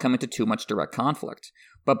so not come into too much direct conflict.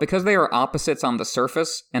 But because they are opposites on the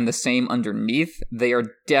surface and the same underneath, they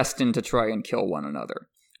are destined to try and kill one another.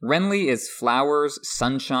 Renly is flowers,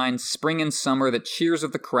 sunshine, spring and summer, the cheers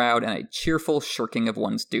of the crowd, and a cheerful shirking of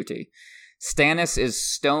one's duty. Stannis is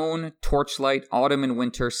stone, torchlight, autumn and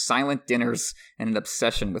winter, silent dinners, and an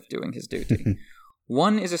obsession with doing his duty.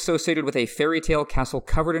 One is associated with a fairy tale castle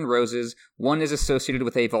covered in roses, one is associated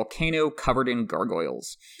with a volcano covered in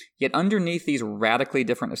gargoyles. Yet underneath these radically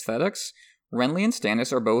different aesthetics, Renly and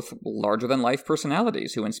Stannis are both larger-than-life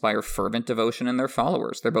personalities who inspire fervent devotion in their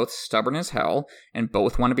followers. They're both stubborn as hell, and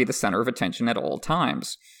both want to be the center of attention at all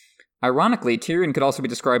times. Ironically, Tyrion could also be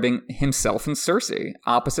describing himself and Cersei,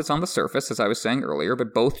 opposites on the surface, as I was saying earlier,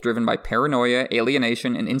 but both driven by paranoia,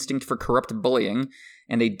 alienation, an instinct for corrupt bullying,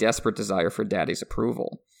 and a desperate desire for daddy's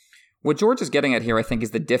approval. What George is getting at here, I think,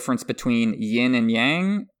 is the difference between yin and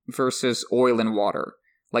yang versus oil and water.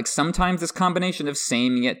 Sometimes this combination of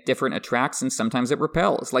same yet different attracts, and sometimes it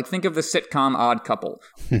repels. Think of the sitcom Odd Couple.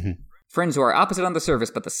 Friends who are opposite on the surface,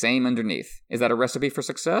 but the same underneath. Is that a recipe for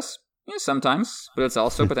success? Yeah, sometimes, but it's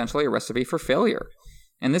also potentially a recipe for failure.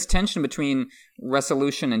 And this tension between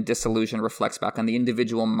resolution and disillusion reflects back on the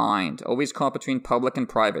individual mind, always caught between public and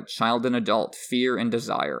private, child and adult, fear and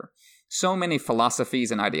desire. So many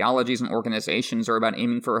philosophies and ideologies and organizations are about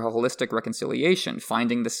aiming for a holistic reconciliation,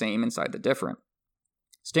 finding the same inside the different.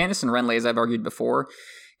 Stannis and Renly, as I've argued before,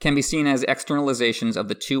 can be seen as externalizations of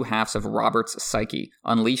the two halves of Robert's psyche,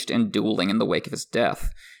 unleashed and dueling in the wake of his death.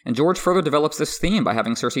 And George further develops this theme by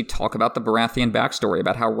having Cersei talk about the Baratheon backstory,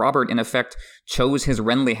 about how Robert, in effect, chose his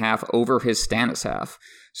Renly half over his Stannis half.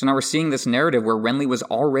 So now we're seeing this narrative where Renly was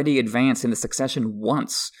already advanced in the succession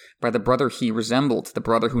once by the brother he resembled, the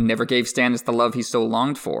brother who never gave Stannis the love he so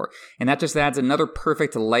longed for. And that just adds another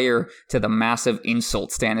perfect layer to the massive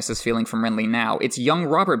insult Stannis is feeling from Renly now. It's young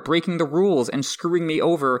Robert breaking the rules and screwing me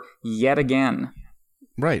over yet again.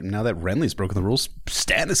 Right, now that Renly's broken the rules,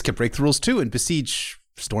 Stannis can break the rules too and besiege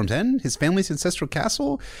Storm's End, his family's ancestral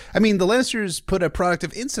castle. I mean, the Lannisters put a product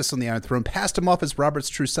of incest on the Iron Throne, passed him off as Robert's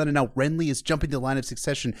true son, and now Renly is jumping the line of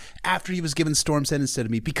succession after he was given Storm's End instead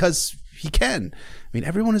of me because he can. I mean,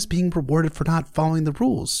 everyone is being rewarded for not following the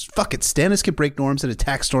rules. Fuck it, Stannis can break norms and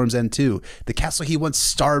attack Storm's End too. The castle he once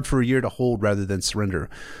starved for a year to hold rather than surrender.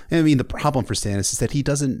 I mean, the problem for Stannis is that he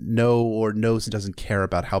doesn't know or knows and doesn't care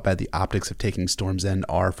about how bad the optics of taking Storm's End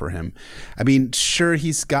are for him. I mean, sure,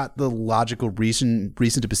 he's got the logical reason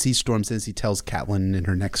to besiege Storm's End as he tells Catelyn in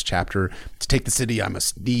her next chapter, to take the city, I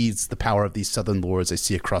must needs the power of these southern lords I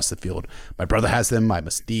see across the field. My brother has them, I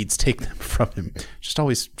must needs take them from him. Just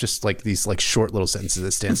always just like these like short little sentences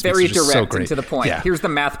that Stan speaks. Very direct so great. And to the point. Yeah. Here's the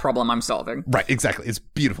math problem I'm solving. Right, exactly. It's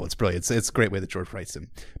beautiful. It's brilliant. It's a great way that George writes him.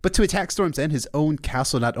 But to attack Storm's End, his own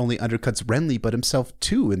castle not only undercuts Renly, but himself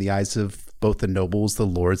too in the eyes of both the nobles, the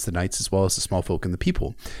lords, the knights, as well as the small folk and the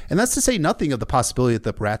people. And that's to say nothing of the possibility that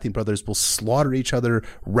the Baratheon brothers will slaughter each other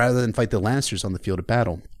rather than fight the Lannisters on the field of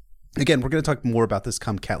battle. Again, we're going to talk more about this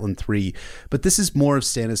come Catelyn 3, but this is more of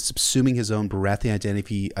Stannis subsuming his own Baratheon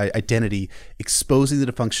identity, exposing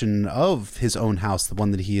the dysfunction of his own house, the one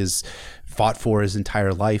that he has fought for his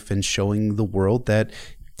entire life, and showing the world that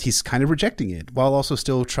he's kind of rejecting it while also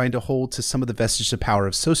still trying to hold to some of the vestiges of power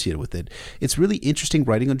associated with it. It's really interesting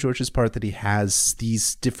writing on George's part that he has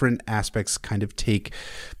these different aspects kind of take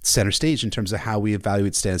center stage in terms of how we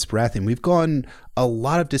evaluate Stannis Baratheon. We've gone a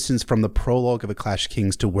lot of distance from the prologue of A Clash of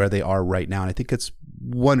Kings to where they are right now, and I think it's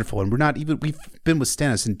wonderful. And we've been with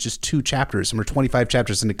Stannis in just 2 chapters, and we're 25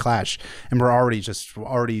 chapters into Clash, and we're already just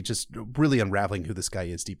really unraveling who this guy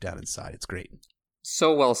is deep down inside. It's great.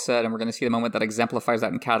 So well said, and we're going to see the moment that exemplifies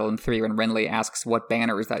that in Catelyn 3 when Renly asks, "What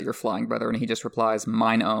banner is that you're flying, brother?" And he just replies,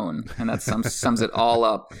 "Mine own." And that sums it all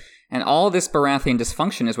up. And all this Baratheon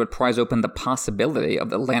dysfunction is what pries open the possibility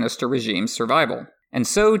of the Lannister regime's survival. And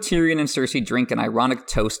so Tyrion and Cersei drink an ironic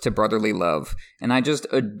toast to brotherly love. And I just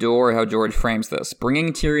adore how George frames this,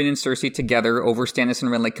 bringing Tyrion and Cersei together over Stannis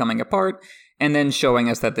and Renly coming apart, and then showing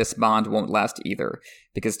us that this bond won't last either.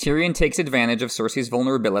 Because Tyrion takes advantage of Cersei's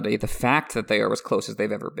vulnerability, the fact that they are as close as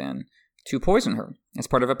they've ever been, to poison her, as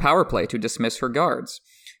part of a power play to dismiss her guards.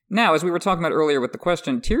 Now, as we were talking about earlier with the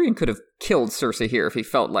question, Tyrion could have killed Cersei here if he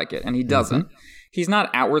felt like it, and he doesn't. Mm-hmm. He's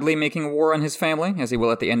not outwardly making war on his family, as he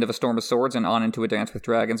will at the end of A Storm of Swords and on into A Dance with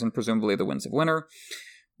Dragons and presumably The Winds of Winter.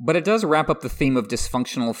 But it does wrap up the theme of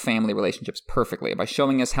dysfunctional family relationships perfectly by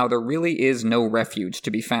showing us how there really is no refuge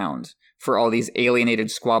to be found for all these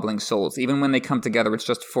alienated, squabbling souls. Even when they come together, it's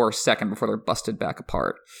just for a second before they're busted back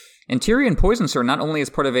apart. And Tyrion poisons her not only as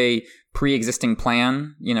part of a pre-existing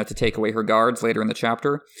plan, to take away her guards later in the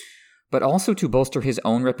chapter, but also to bolster his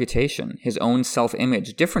own reputation, his own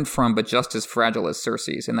self-image, different from but just as fragile as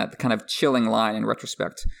Cersei's, in that kind of chilling line in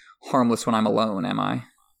retrospect, "Harmless when I'm alone, am I?"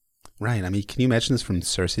 Right. I mean, can you imagine this from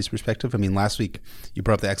Cersei's perspective? I mean, last week you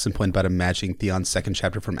brought up the excellent point about imagining Theon's second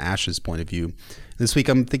chapter from Ash's point of view. This week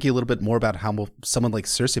I'm thinking a little bit more about how someone like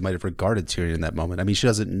Cersei might have regarded Tyrion in that moment. I mean, she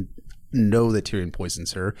doesn't know that Tyrion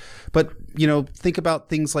poisons her, but, think about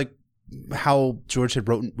things like how George had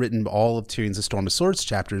written all of Tyrion's A Storm of Swords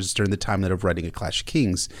chapters during the timeline of writing A Clash of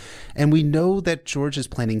Kings. And we know that George is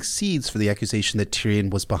planting seeds for the accusation that Tyrion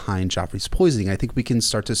was behind Joffrey's poisoning. I think we can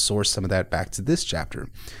start to source some of that back to this chapter.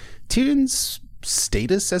 Tyrion's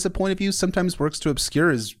status as a point of view sometimes works to obscure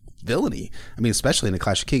his villainy. I mean, especially in A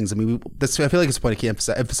Clash of Kings. I mean, I feel like it's a point I keep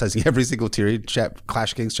emphasizing every single Tyrion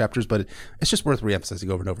Clash of Kings chapters, but it's just worth re-emphasizing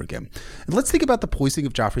over and over again. And let's think about the poisoning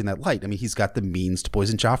of Joffrey in that light. I mean, he's got the means to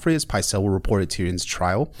poison Joffrey, as Pycelle will report at Tyrion's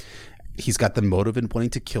trial. He's got the motive in wanting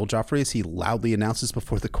to kill Joffrey, as he loudly announces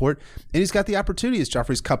before the court. And he's got the opportunity as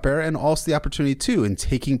Joffrey's cupbearer, and also the opportunity, too, in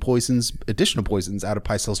taking additional poisons out of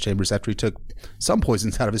Pycelle's chambers after he took some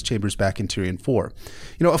poisons out of his chambers back in Tyrion 4.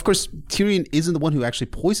 Of course, Tyrion isn't the one who actually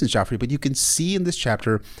poisons Joffrey, but you can see in this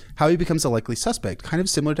chapter how he becomes a likely suspect, kind of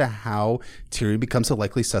similar to how Tyrion becomes a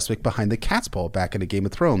likely suspect behind the cat's paw back in A Game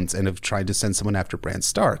of Thrones and of trying to send someone after Bran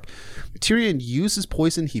Stark. Tyrion uses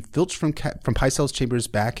poison he filched from Pycelle's chambers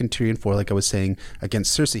back in Tyrion 4, like I was saying,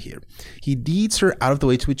 against Cersei here. He needs her out of the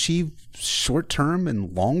way to achieve short-term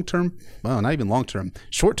and long-term, well, not even long-term,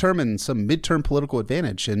 short-term and some mid-term political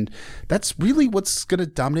advantage. And that's really what's going to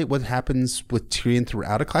dominate what happens with Tyrion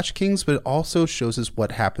throughout A Clash of Kings, but it also shows us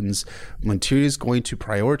what happens when Tyrion is going to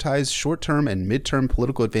prioritize short-term and mid-term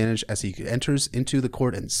political advantage as he enters into the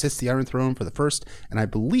court and sits the Iron Throne for the first, and I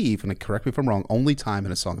believe, and correct me if I'm wrong, only time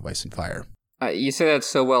in A Song of Ice and Fire. You say that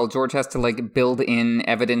so well. George has to build in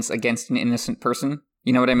evidence against an innocent person.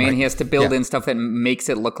 You know what I mean? Right. He has to build in stuff that makes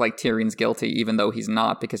it look like Tyrion's guilty, even though he's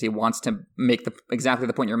not, because he wants to make exactly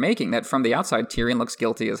the point you're making, that from the outside, Tyrion looks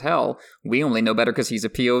guilty as hell. We only know better because he's a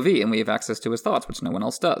POV and we have access to his thoughts, which no one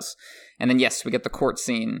else does. And then, yes, we get the court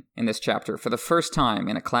scene in this chapter. For the first time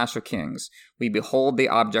in A Clash of Kings, we behold the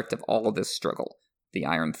object of all of this struggle, the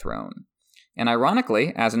Iron Throne. And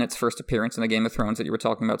ironically, as in its first appearance in the Game of Thrones that you were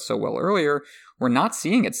talking about so well earlier, we're not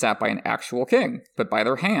seeing it sat by an actual king, but by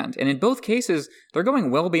their hand. And in both cases, they're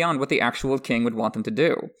going well beyond what the actual king would want them to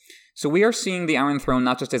do. So we are seeing the Iron Throne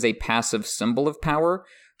not just as a passive symbol of power,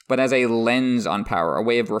 but as a lens on power, a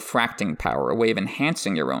way of refracting power, a way of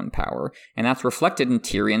enhancing your own power. And that's reflected in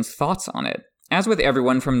Tyrion's thoughts on it. As with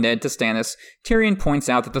everyone from Ned to Stannis, Tyrion points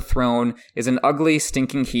out that the throne is an ugly,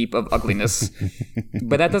 stinking heap of ugliness.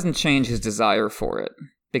 But that doesn't change his desire for it,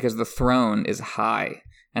 because the throne is high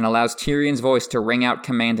and allows Tyrion's voice to ring out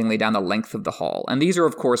commandingly down the length of the hall. And these are,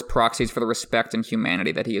 of course, proxies for the respect and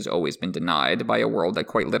humanity that he has always been denied by a world that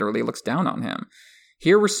quite literally looks down on him.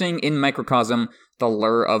 Here we're seeing in microcosm the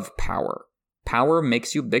lure of power. Power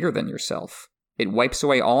makes you bigger than yourself. It wipes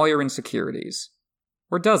away all your insecurities.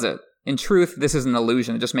 Or does it? In truth, this is an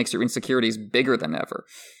illusion. It just makes your insecurities bigger than ever.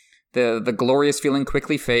 The glorious feeling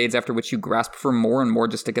quickly fades, after which you grasp for more and more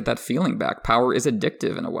just to get that feeling back. Power is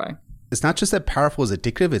addictive in a way. It's not just that powerful is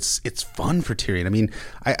addictive, it's fun for Tyrion. I mean,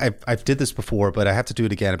 I've did this before, but I have to do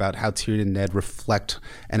it again about how Tyrion and Ned reflect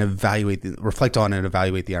on and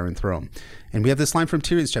evaluate the Iron Throne. And we have this line from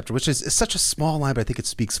Tyrion's chapter, which is such a small line, but I think it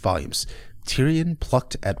speaks volumes. Tyrion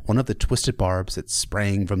plucked at one of the twisted barbs that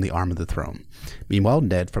sprang from the arm of the throne. Meanwhile,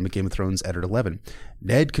 Ned from A Game of Thrones, Eddard 11.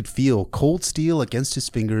 Ned could feel cold steel against his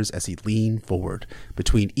fingers as he leaned forward.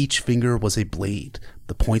 Between each finger was a blade,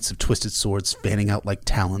 the points of twisted swords fanning out like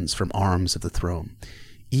talons from arms of the throne.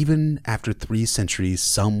 Even after 3 centuries,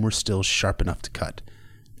 some were still sharp enough to cut.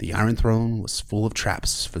 The Iron Throne was full of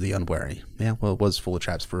traps for the unwary. Yeah, well, it was full of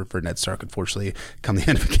traps for Ned Stark, unfortunately, come the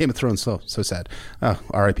end of A Game of Thrones. So sad.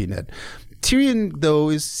 R.I.P. Ned. Tyrion, though,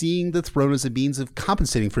 is seeing the throne as a means of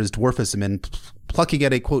compensating for his dwarfism, and plucking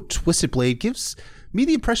at a, quote, twisted blade gives me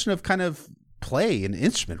the impression of kind of play, an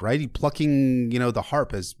instrument, right? He plucking, the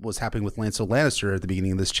harp, as was happening with Lancel Lannister at the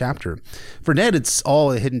beginning of this chapter. For Ned, it's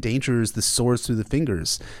all a hidden dangers, the swords through the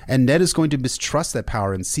fingers. And Ned is going to mistrust that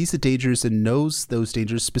power and sees the dangers and knows those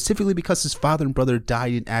dangers specifically because his father and brother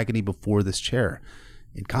died in agony before this chair.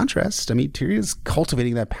 In contrast, Tyrion is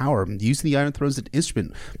cultivating that power, using the Iron Throne as an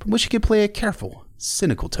instrument from which he can play a careful,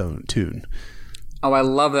 cynical tune. Oh, I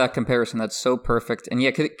love that comparison. That's so perfect. And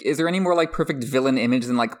yeah, is there any more perfect villain image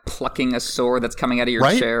than plucking a sword that's coming out of your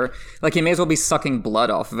chair? He may as well be sucking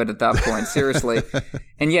blood off of it at that point. Seriously.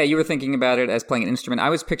 And yeah, you were thinking about it as playing an instrument.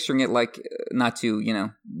 I was picturing it not to,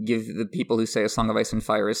 give the people who say A Song of Ice and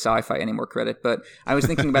Fire is sci-fi any more credit, but I was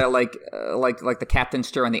thinking about it like the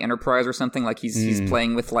captain's chair on the Enterprise or something. He's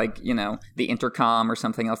playing with the intercom or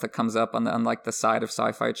something else that comes up on the side of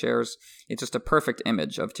sci-fi chairs. It's just a perfect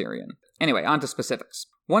image of Tyrion. Anyway, on to specifics.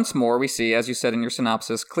 Once more, we see, as you said in your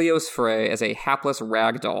synopsis, Cleos Frey as a hapless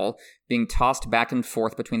rag doll being tossed back and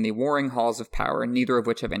forth between the warring halls of power, neither of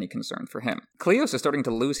which have any concern for him. Cleos is starting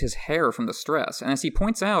to lose his hair from the stress, and as he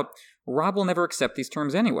points out, Robb will never accept these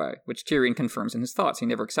terms anyway, which Tyrion confirms in his thoughts. He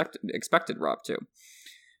never expected Robb to.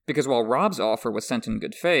 Because while Robb's offer was sent in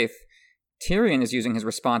good faith, Tyrion is using his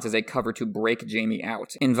response as a cover to break Jaime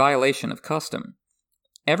out, in violation of custom.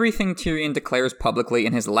 Everything Tyrion declares publicly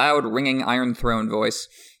in his loud, ringing Iron Throne voice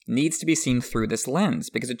needs to be seen through this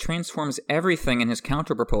lens, because it transforms everything in his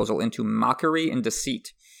counterproposal into mockery and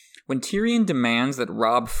deceit. When Tyrion demands that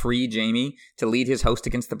Robb free Jaime to lead his host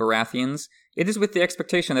against the Baratheons, it is with the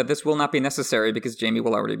expectation that this will not be necessary because Jaime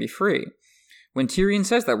will already be free. When Tyrion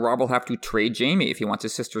says that Robb will have to trade Jaime if he wants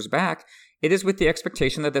his sisters back, it is with the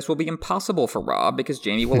expectation that this will be impossible for Robb because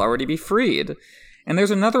Jaime will already be freed. And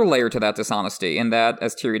there's another layer to that dishonesty, in that,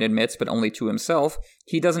 as Tyrion admits, but only to himself,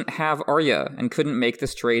 he doesn't have Arya and couldn't make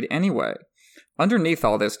this trade anyway. Underneath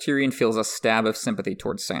all this, Tyrion feels a stab of sympathy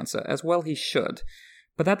towards Sansa, as well he should.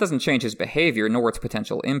 But that doesn't change his behavior, nor its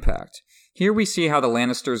potential impact. Here we see how the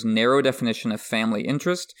Lannisters' narrow definition of family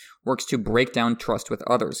interest works to break down trust with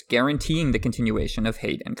others, guaranteeing the continuation of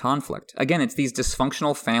hate and conflict. Again, it's these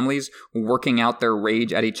dysfunctional families working out their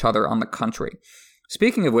rage at each other on the country.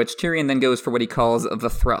 Speaking of which, Tyrion then goes for what he calls the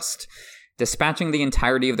thrust, dispatching the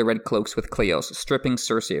entirety of the Red Cloaks with Cleos, stripping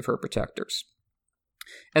Cersei of her protectors.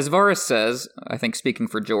 As Varys says, I think speaking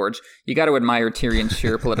for George, you got to admire Tyrion's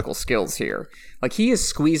sheer political skills here. Like, he is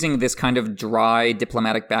squeezing this kind of dry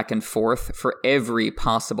diplomatic back and forth for every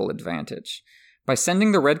possible advantage. By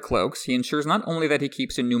sending the Red Cloaks, he ensures not only that he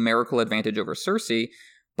keeps a numerical advantage over Cersei,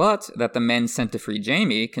 but that the men sent to free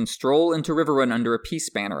Jaime can stroll into Riverrun under a peace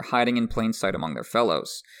banner, hiding in plain sight among their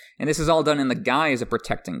fellows. And this is all done in the guise of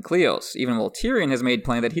protecting Cleos, even while Tyrion has made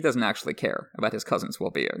plain that he doesn't actually care about his cousin's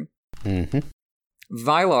well-being. Mm-hmm.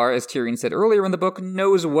 Vylar, as Tyrion said earlier in the book,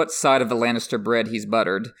 knows what side of the Lannister bread he's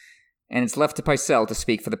buttered, and it's left to Pycelle to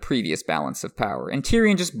speak for the previous balance of power. And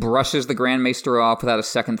Tyrion just brushes the Grand Maester off without a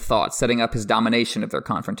second thought, setting up his domination of their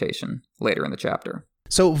confrontation later in the chapter.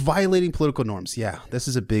 So violating political norms, yeah, this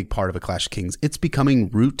is a big part of A Clash of Kings. It's becoming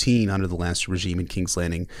routine under the Lannister regime in King's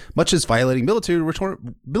Landing, much as violating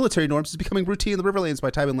military norms is becoming routine in the Riverlands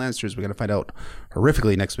by Tywin Lannisters. We're going to find out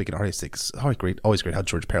horrifically next week in Arya 6. Always great how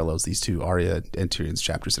George parallels these two, Arya and Tyrion's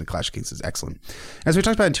chapters in A Clash of Kings is excellent. As we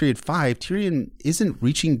talked about in Tyrion 5, Tyrion isn't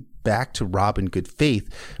reaching back to Robb in good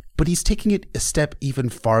faith, but he's taking it a step even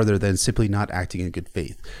farther than simply not acting in good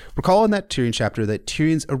faith. Recall in that Tyrion chapter that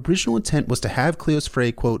Tyrion's original intent was to have Cleos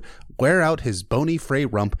Frey, quote, wear out his bony Frey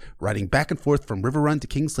rump, riding back and forth from Riverrun to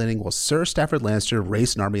King's Landing while Sir Stafford Lannister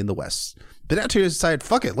raised an army in the west. But now Tyrion decided,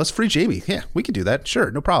 fuck it, let's free Jaime. Yeah, we can do that.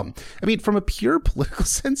 Sure, no problem. I mean, from a pure political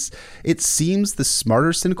sense, it seems the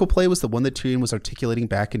smarter cynical play was the one that Tyrion was articulating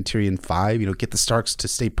back in Tyrion 5, get the Starks to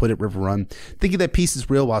stay put at Riverrun, thinking that peace is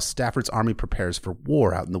real while Stafford's army prepares for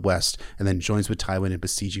war out in the west and then joins with Tywin in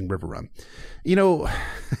besieging Riverrun.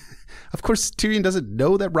 Of course, Tyrion doesn't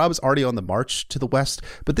know that Robb is already on the march to the west,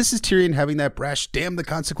 but this is Tyrion having that brash, damn the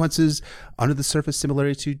consequences, under the surface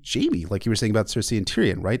similarity to Jaime, like you were saying about Cersei and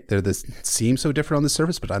Tyrion, right? Seem so different on the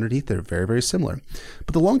surface, but underneath they're very, very similar.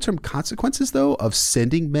 But the long-term consequences, though, of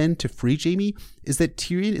sending men to free Jaime is that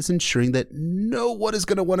Tyrion is ensuring that no one is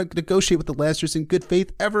going to want to negotiate with the Lannisters in good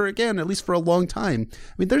faith ever again, at least for a long time.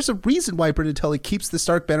 I mean, there's a reason why Brynden Tully keeps the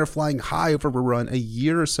Stark banner flying high over Riverrun a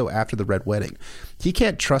year or so after the Red Wedding. He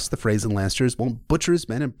can't trust the Freys and Lannisters won't butcher his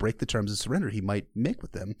men and break the terms of surrender he might make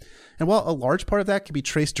with them. And while a large part of that can be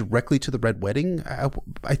traced directly to the Red Wedding, I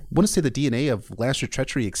want to say the DNA of Lannister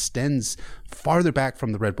treachery extends farther back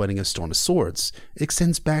from the Red Wedding of Storm of Swords. It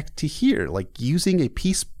extends back to here, like using a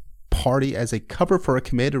peace party as a cover for a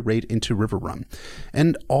commander raid into Riverrun.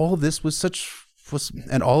 And all of this was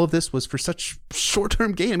for such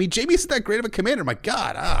short-term gain. I mean, Jaime isn't that great of a commander, my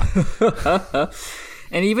God.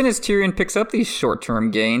 And even as Tyrion picks up these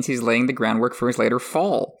short-term gains, he's laying the groundwork for his later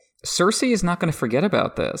fall. Cersei is not going to forget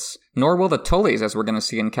about this, nor will the Tullys, as we're going to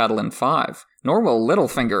see in Catelyn 5, nor will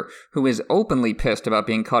Littlefinger, who is openly pissed about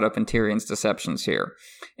being caught up in Tyrion's deceptions here.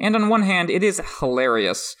 And on one hand, it is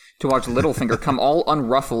hilarious to watch Littlefinger come all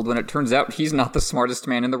unruffled when it turns out he's not the smartest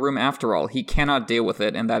man in the room after all. He cannot deal with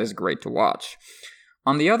it, and that is great to watch.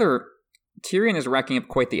 On the other, Tyrion is racking up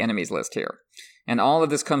quite the enemies list here. And all of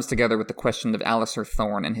this comes together with the question of Alliser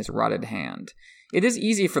Thorne and his rotted hand. It is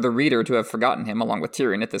easy for the reader to have forgotten him along with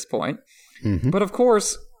Tyrion at this point. Mm-hmm. But of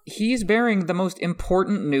course, he's bearing the most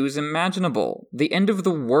important news imaginable. The end of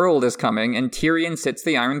the world is coming, and Tyrion sits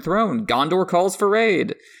the Iron Throne. Gondor calls for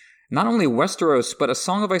aid. Not only Westeros, but A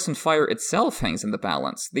Song of Ice and Fire itself hangs in the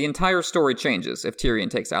balance. The entire story changes if Tyrion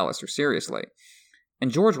takes Alliser seriously.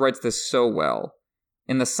 And George writes this so well.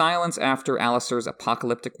 In the silence after Alliser's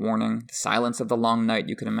apocalyptic warning, the silence of the long night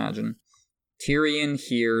you can imagine, Tyrion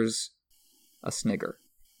hears a snigger.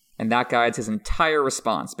 And that guides his entire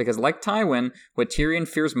response, because like Tywin, what Tyrion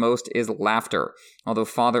fears most is laughter, although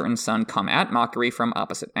father and son come at mockery from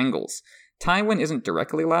opposite angles. Tywin isn't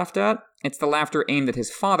directly laughed at, it's the laughter aimed at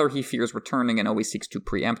his father he fears returning and always seeks to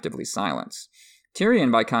preemptively silence.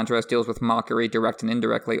 Tyrion, by contrast, deals with mockery direct and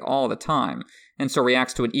indirectly all the time, and so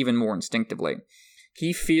reacts to it even more instinctively.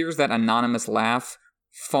 He fears that anonymous laugh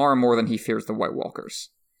far more than he fears the White Walkers.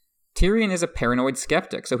 Tyrion is a paranoid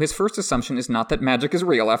skeptic, so his first assumption is not that magic is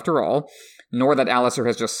real after all, nor that Alliser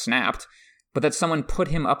has just snapped, but that someone put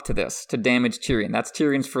him up to this, to damage Tyrion. That's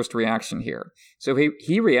Tyrion's first reaction here. So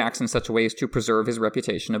he reacts in such a way as to preserve his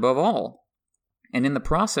reputation above all. And in the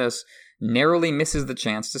process, narrowly misses the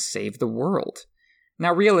chance to save the world.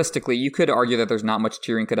 Now, realistically, you could argue that there's not much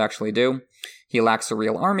Tyrion could actually do. He lacks a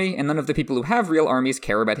real army, and none of the people who have real armies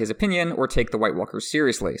care about his opinion or take the White Walkers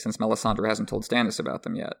seriously, since Melisandre hasn't told Stannis about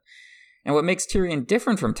them yet. And what makes Tyrion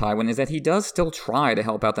different from Tywin is that he does still try to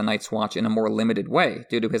help out the Night's Watch in a more limited way,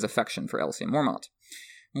 due to his affection for Elsie Mormont.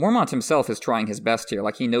 Mormont himself is trying his best here,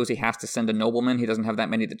 like he knows he has to send a nobleman, he doesn't have that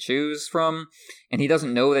many to choose from, and he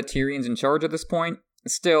doesn't know that Tyrion's in charge at this point.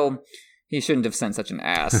 Still, he shouldn't have sent such an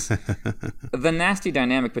ass. The nasty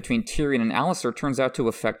dynamic between Tyrion and Alliser turns out to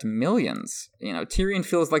affect millions. Tyrion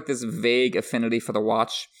feels like this vague affinity for the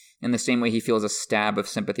Watch in the same way he feels a stab of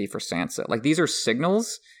sympathy for Sansa. Like, these are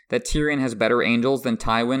signals that Tyrion has better angels than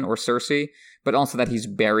Tywin or Cersei, but also that he's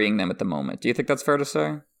burying them at the moment. Do you think that's fair to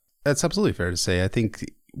say? That's absolutely fair to say. I think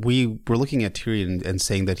we were looking at Tyrion and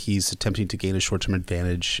saying that he's attempting to gain a short-term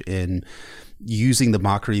advantage in using the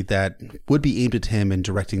mockery that would be aimed at him and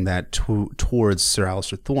directing that towards Sir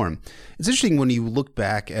Alliser Thorne. It's interesting when you look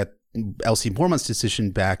back at Elsie Mormont's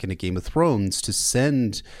decision back in A Game of Thrones to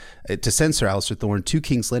send Sir Alliser Thorne to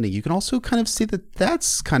King's Landing. You can also kind of see that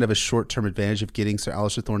that's kind of a short-term advantage of getting Sir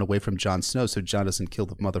Alliser Thorne away from Jon Snow, so Jon doesn't kill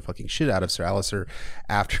the motherfucking shit out of Sir Alliser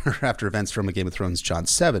after events from A Game of Thrones Jon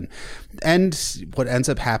 7. And what ends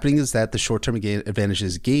up happening is that the short-term advantage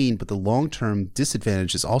is gained, but the long-term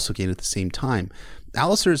disadvantage is also gained at the same time.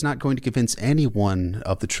 Alliser is not going to convince anyone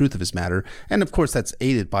of the truth of his matter, and of course that's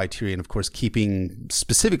aided by Tyrion, of course,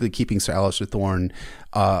 specifically keeping Sir Alliser Thorne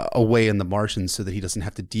away in the margins so that he doesn't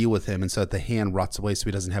have to deal with him, and so that the hand rots away so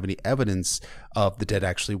he doesn't have any evidence of the dead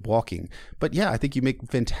actually walking. But yeah, I think you make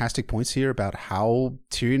fantastic points here about how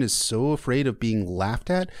Tyrion is so afraid of being laughed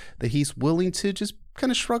at that he's willing to just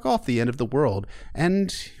kind of shrug off the end of the world,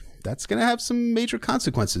 and that's going to have some major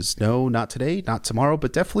consequences. No, not today, not tomorrow,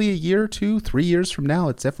 but definitely a year, 2, 3 years from now,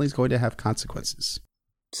 it definitely is going to have consequences.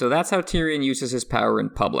 So that's how Tyrion uses his power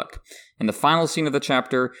in public. In the final scene of the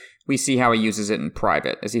chapter, we see how he uses it in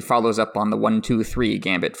private, as he follows up on the 1-2-3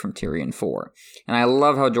 gambit from Tyrion 4. And I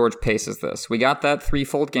love how George paces this. We got that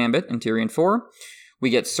threefold gambit in Tyrion 4.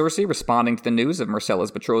 We get Cersei responding to the news of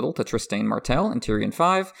Myrcella's betrothal to Trystane Martell in Tyrion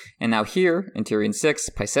 5. And now here, in Tyrion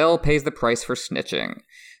 6, Pycelle pays the price for snitching.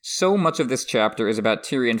 So much of this chapter is about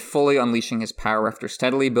Tyrion fully unleashing his power after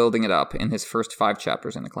steadily building it up in his first 5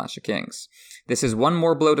 chapters in The Clash of Kings. This is one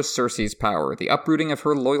more blow to Cersei's power, the uprooting of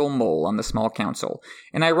her loyal mole on the small council,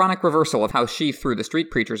 an ironic reversal of how she threw the street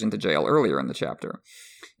preachers into jail earlier in the chapter.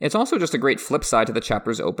 It's also just a great flip side to the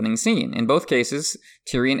chapter's opening scene. In both cases,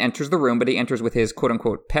 Tyrion enters the room, but he enters with his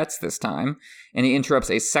quote-unquote pets this time, and he interrupts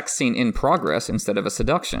a sex scene in progress instead of a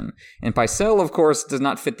seduction. And Pycelle, of course, does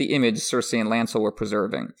not fit the image Cersei and Lancel were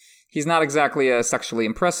preserving. He's not exactly sexually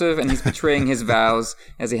impressive, and he's betraying his vows,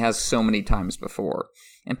 as he has so many times before.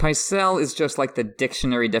 And Pycelle is just like the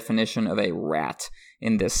dictionary definition of a rat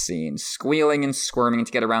in this scene, squealing and squirming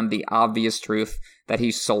to get around the obvious truth that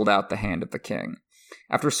he sold out the hand of the king.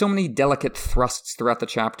 After so many delicate thrusts throughout the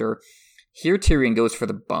chapter, here Tyrion goes for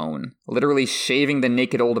the bone, literally shaving the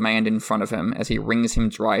naked old man in front of him as he wrings him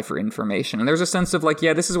dry for information. And there's a sense of like,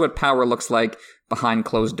 yeah, this is what power looks like behind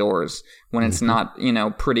closed doors, when it's not,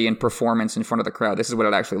 pretty in performance in front of the crowd. This is what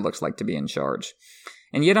it actually looks like to be in charge.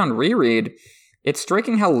 And yet on reread, it's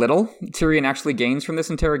striking how little Tyrion actually gains from this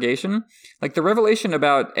interrogation. Like, the revelation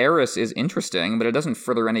about Aerys is interesting, but it doesn't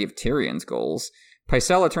further any of Tyrion's goals.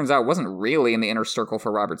 Pycelle, it turns out, wasn't really in the inner circle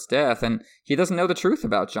for Robert's death, and he doesn't know the truth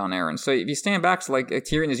about Jon Arryn. So if you stand back, it's like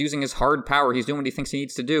Tyrion is using his hard power, he's doing what he thinks he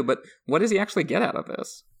needs to do, but what does he actually get out of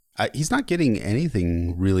this? He's not getting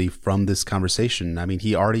anything really from this conversation. I mean,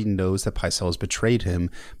 he already knows that Pycelle has betrayed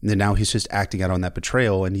him, and now he's just acting out on that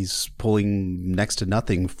betrayal, and he's pulling next to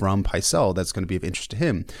nothing from Pycelle that's going to be of interest to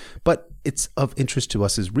him. But it's of interest to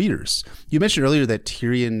us as readers. You mentioned earlier that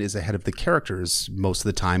Tyrion is ahead of the characters most of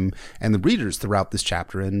the time, and the readers throughout this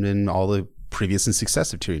chapter and in all the previous and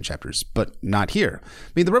successive Tyrion chapters, but not here.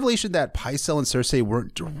 I mean, the revelation that Pycelle and Cersei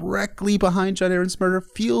weren't directly behind Jon Arryn's murder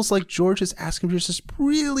feels like George is asking readers to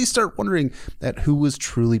really start wondering that who was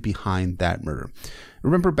truly behind that murder.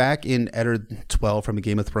 Remember back in Eddard 12 from A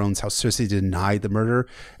Game of Thrones how Cersei denied the murder,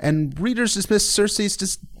 and readers dismissed Cersei's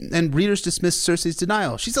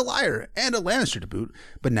denial. She's a liar and a Lannister to boot.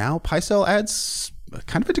 But now Pycelle adds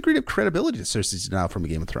kind of a degree of credibility to Cersei's denial from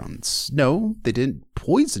Game of Thrones. No, they didn't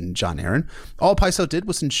poison Jon Arryn. All Pycelle did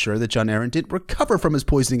was ensure that Jon Arryn didn't recover from his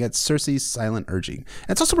poisoning at Cersei's silent urging. And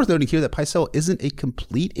it's also worth noting here that Pycelle isn't a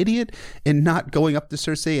complete idiot in not going up to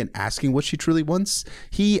Cersei and asking what she truly wants.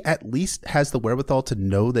 He at least has the wherewithal to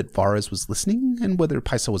know that Varys was listening, and whether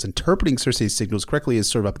Pycelle was interpreting Cersei's signals correctly is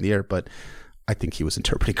sort of up in the air, but I think he was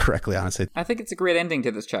interpreting correctly, honestly. I think it's a great ending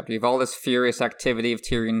to this chapter. You have all this furious activity of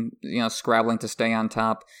Tyrion, scrabbling to stay on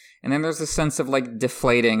top. And then there's this sense of like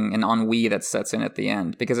deflating and ennui that sets in at the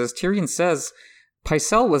end. Because as Tyrion says,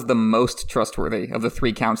 Pycelle was the most trustworthy of the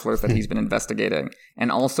 3 counselors that he's been investigating,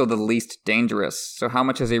 and also the least dangerous. So how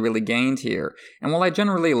much has he really gained here? And while I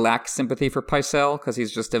generally lack sympathy for Pycelle, because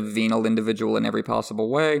he's just a venal individual in every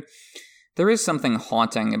possible way, there is something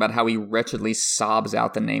haunting about how he wretchedly sobs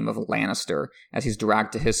out the name of Lannister as he's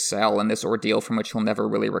dragged to his cell in this ordeal from which he'll never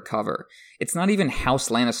really recover. It's not even House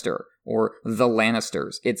Lannister or the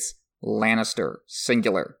Lannisters. It's Lannister,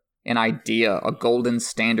 singular. An idea, a golden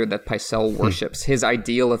standard that Pycelle worships, his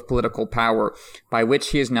ideal of political power, by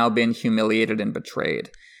which he has now been humiliated and betrayed.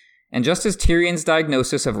 And just as Tyrion's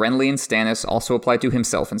diagnosis of Renly and Stannis also applied to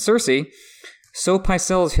himself and Cersei, so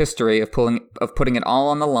Pycelle's history of putting it all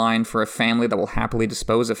on the line for a family that will happily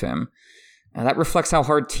dispose of him. Now, that reflects how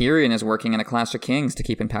hard Tyrion is working in A Clash of Kings to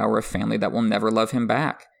keep in power a family that will never love him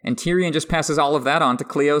back. And Tyrion just passes all of that on to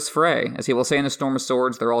Cleos Frey. As he will say in A Storm of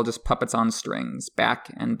Swords, they're all just puppets on strings,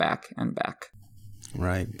 back and back and back.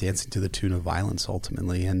 Right, dancing to the tune of violence,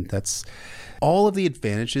 ultimately. And that's all of the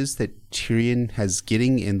advantages that Tyrion has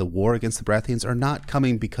getting in the war against the Baratheons are not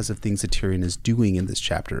coming because of things that Tyrion is doing in this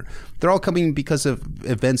chapter. They're all coming because of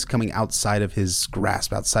events coming outside of his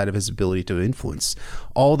grasp, outside of his ability to influence.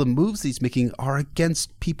 All the moves he's making are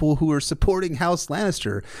against people who are supporting House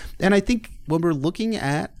Lannister. And I think when we're looking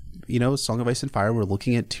at, Song of Ice and Fire, we're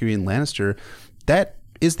looking at Tyrion Lannister, that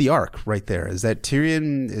is the arc right there, is that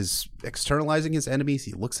Tyrion is externalizing his enemies.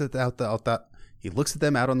 He looks at he looks at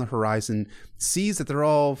them out on the horizon, sees that they're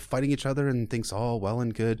all fighting each other and thinks, all well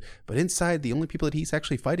and good. But inside, the only people that he's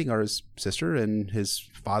actually fighting are his sister and his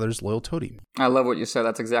father's loyal toady. I love what you said.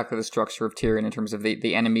 That's exactly the structure of Tyrion in terms of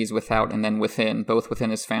the enemies without and then within, both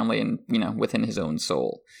within his family and, within his own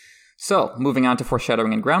soul. So, moving on to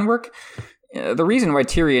foreshadowing and groundwork. The reason why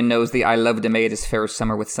Tyrion knows the I Loved a Maid as Fair as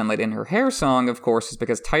Summer with Sunlight in Her Hair song, of course, is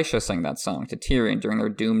because Tysha sang that song to Tyrion during their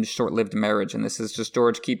doomed, short-lived marriage, and this is just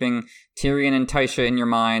George keeping Tyrion and Tysha in your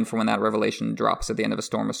mind for when that revelation drops at the end of A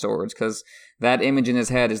Storm of Swords, because that image in his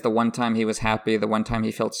head is the one time he was happy, the one time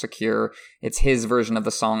he felt secure. It's his version of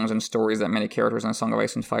the songs and stories that many characters in A Song of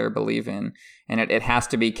Ice and Fire believe in, and it has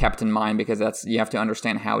to be kept in mind because you have to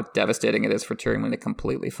understand how devastating it is for Tyrion when it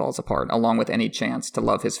completely falls apart, along with any chance to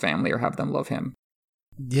love his family or have them love him.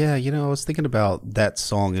 Yeah, I was thinking about that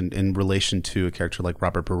song in relation to a character like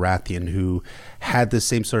Robert Baratheon, who had the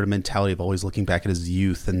same sort of mentality of always looking back at his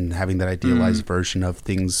youth and having that idealized version of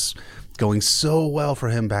things going so well for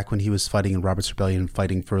him back when he was fighting in Robert's Rebellion,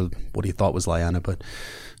 fighting for what he thought was Lyanna, but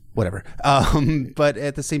whatever. But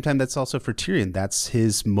at the same time, that's also for Tyrion. That's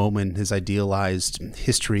his moment, his idealized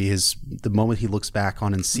history, the moment he looks back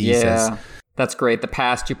on and sees as... That's great. The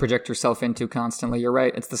past you project yourself into constantly. You're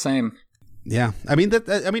right. It's the same. Yeah, I mean, I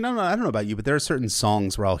don't know about you, but there are certain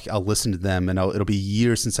songs where I'll listen to them and it'll be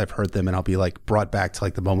years since I've heard them, and I'll be like brought back to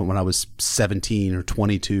like the moment when I was 17 or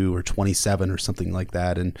 22 or 27 or something like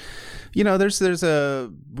that. And there's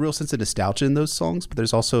a real sense of nostalgia in those songs, but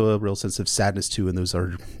there's also a real sense of sadness too, and those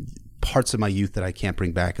are parts of my youth that I can't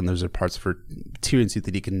bring back, and those are parts for Tyrion's youth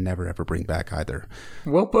that he can never ever bring back either.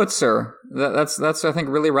 Well put, sir. That's I think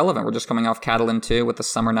really relevant. We're just coming off Catelyn too, with the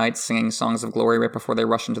summer nights singing songs of glory right before they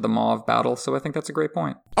rush into the maw of battle. So I think that's a great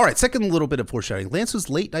point. All right, second little bit of foreshadowing. Lancel's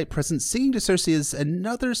late night presence singing to Cersei is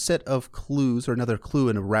another set of clues, or another clue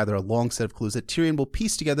in a long set of clues that Tyrion will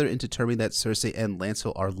piece together in determining that Cersei and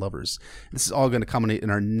Lancel are lovers. This is all going to culminate in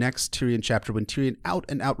our next Tyrion chapter when Tyrion out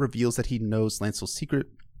and out reveals that he knows Lancel's secret,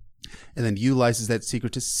 and then utilizes that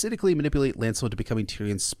secret to cynically manipulate Lancel into becoming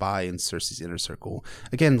Tyrion's spy in Cersei's inner circle.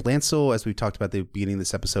 Again, Lancel, as we talked about at the beginning of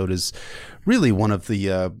this episode, is really one of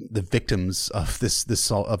the victims of this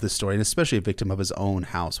story, and especially a victim of his own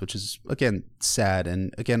house, which is, again, sad.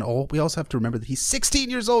 And again, we also have to remember that he's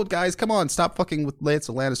 16 years old, guys. Come on, stop fucking with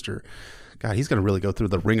Lancel Lannister. God, he's going to really go through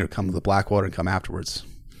the ringer, come to the Blackwater, and come afterwards.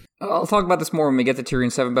 I'll talk about this more when we get to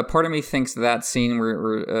Tyrion 7, but part of me thinks that scene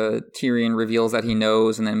where Tyrion reveals that he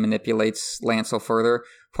knows and then manipulates Lancel further,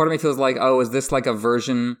 part of me feels like, is this like a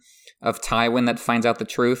version of Tywin that finds out the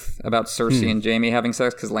truth about Cersei and Jaime having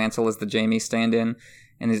sex, because Lancel is the Jaime stand-in?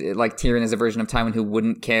 and is like Tyrion is a version of Tywin who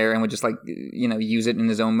wouldn't care and would just like, you know, use it in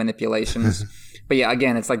his own manipulations. But yeah,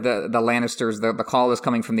 again, it's like the Lannisters, the call is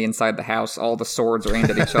coming from the inside the house. All the swords are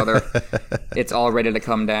aimed at each other. It's all ready to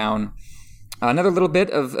come down. Another little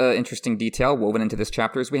bit of interesting detail woven into this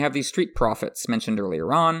chapter is we have these street prophets mentioned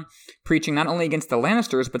earlier on, preaching not only against the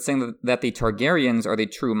Lannisters, but saying that the Targaryens are the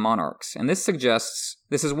true monarchs. And this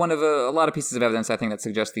is one of a lot of pieces of evidence, I think, that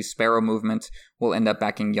suggests the Sparrow movement will end up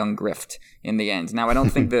backing young Grift in the end. Now, I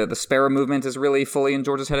don't think the Sparrow movement is really fully in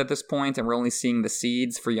George's head at this point, and we're only seeing the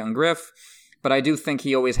seeds for young Griff. But I do think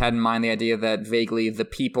he always had in mind the idea that vaguely the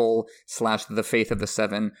people / the faith of the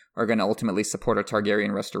Seven are going to ultimately support a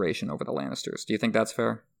Targaryen restoration over the Lannisters. Do you think that's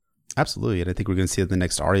fair? Absolutely, and I think we're going to see it in the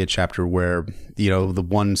next Arya chapter where, you know, the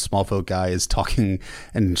one Smallfolk guy is talking,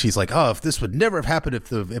 and she's like, "Oh, if this would never have happened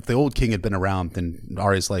if the old king had been around." Then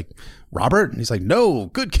Arya's like, "Robert?" And he's like, "No,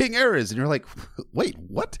 good King Aerys." And you're like, "Wait,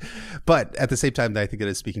 what?" But at the same time, I think that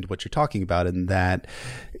is speaking to what you're talking about, in that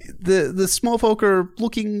the Smallfolk are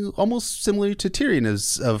looking almost similar to Tyrion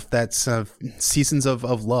of that seasons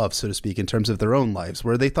of love, so to speak, in terms of their own lives,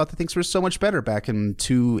 where they thought that things were so much better back in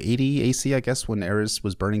 280 AC, I guess, when Aerys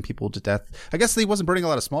was burning people to death. I guess he wasn't burning a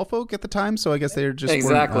lot of Smallfolk at the time, so I guess they're just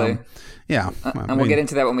exactly. Yeah, and we'll get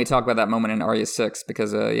into that when we talk about that moment in Arya 6,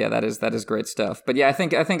 because that is great stuff. But yeah, I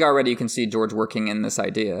think already you can see George working in this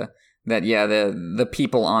idea that the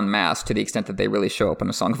people en masse, to the extent that they really show up in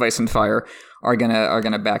A Song of Ice and Fire, are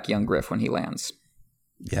gonna back young Griff when he lands.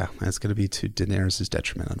 Yeah, that's gonna be to Daenerys'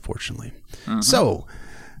 detriment, unfortunately. Mm-hmm. So.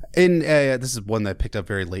 And this is one that I picked up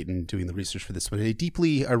very late in doing the research for this one. A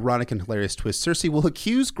deeply ironic and hilarious twist. Cersei will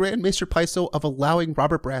accuse Grand Maester Pycelle of allowing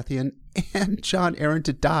Robert Baratheon and Jon Arryn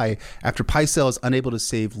to die after Pycelle is unable to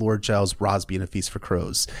save Lord Giles Rosby in A Feast for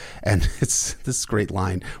Crows. And it's this great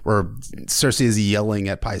line where Cersei is yelling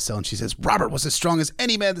at Pycelle and she says, "Robert was as strong as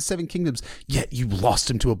any man in the Seven Kingdoms, yet you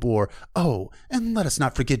lost him to a boar. Oh, and let us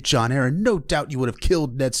not forget Jon Arryn. No doubt you would have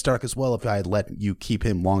killed Ned Stark as well if I had let you keep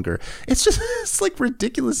him longer." It's just, it's like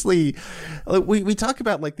ridiculous. We talk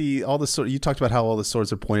about like all the sword. You talked about how all the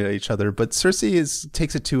swords are pointed at each other, but Cersei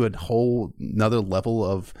takes it to a whole another level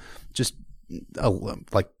of just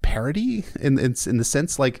like parody in the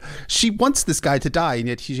sense, like, she wants this guy to die, and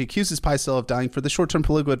yet she accuses Pycelle of dying for the short-term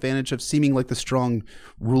political advantage of seeming like the strong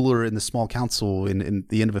ruler in the small council in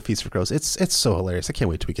the end of A Feast for Crows. It's so hilarious. I can't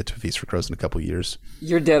wait till we get to A Feast for Crows in a couple of years.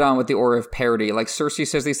 You're dead on with the aura of parody. Like, Cersei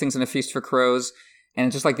says these things in A Feast for Crows, and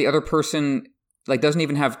it's just like the other person like doesn't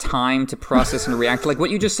even have time to process and react. Like, what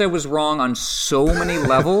you just said was wrong on so many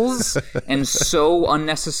levels and so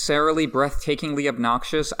unnecessarily breathtakingly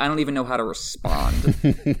obnoxious, I don't even know how to respond.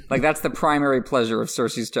 Like, that's the primary pleasure of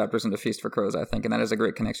Cersei's chapters in The Feast for Crows, I think, and that is a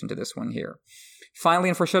great connection to this one here. Finally,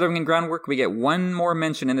 in foreshadowing and groundwork, we get one more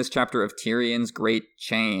mention in this chapter of Tyrion's great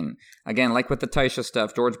chain. Again, like with the Tysha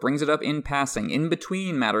stuff, George brings it up in passing, in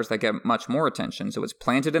between matters that get much more attention, so it's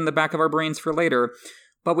planted in the back of our brains for later.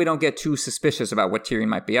 But we don't get too suspicious about what Tyrion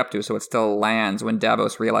might be up to, so it still lands when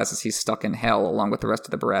Davos realizes he's stuck in hell along with the rest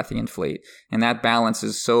of the Baratheon fleet. And that balance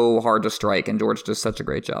is so hard to strike, and George does such a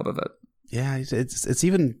great job of it. Yeah, it's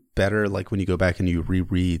even better, like, when you go back and you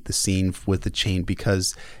reread the scene with the chain,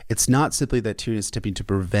 because it's not simply that Tyrion is attempting to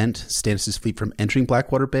prevent Stannis' fleet from entering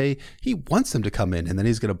Blackwater Bay. He wants them to come in, and then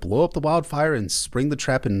he's going to blow up the wildfire and spring the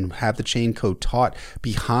trap and have the chain code taut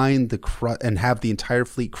behind and have the entire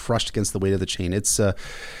fleet crushed against the weight of the chain.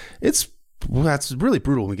 That's really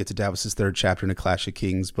brutal when we get to Davos' third chapter in A Clash of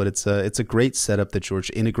Kings, but it's a great setup that George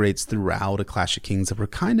integrates throughout A Clash of Kings, that we're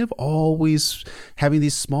kind of always having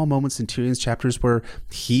these small moments in Tyrion's chapters where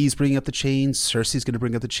he's bringing up the chain, Cersei's going to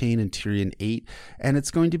bring up the chain in Tyrion 8, and it's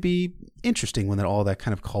going to be interesting when all that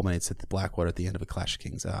kind of culminates at the Blackwater at the end of A Clash of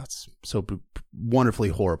Kings. It's so wonderfully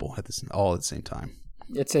horrible all at the same time.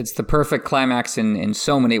 It's the perfect climax in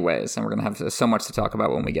so many ways, and we're going to have so much to talk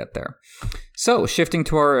about when we get there. So, shifting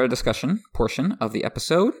to our discussion portion of the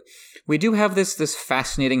episode, we do have this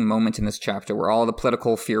fascinating moment in this chapter where all the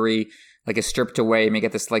political fury is stripped away, and we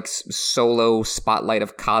get this solo spotlight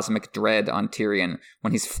of cosmic dread on Tyrion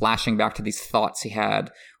when he's flashing back to these thoughts he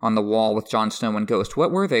had on the wall with Jon Snow and Ghost.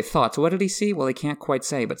 What were they? Thoughts? What did he see? Well, he can't quite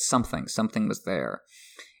say, but something was there.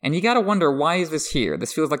 And you gotta wonder, why is this here?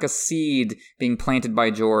 This feels like a seed being planted by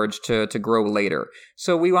George to grow later.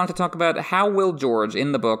 So we want to talk about how will George,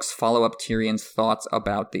 in the books, follow up Tyrion's thoughts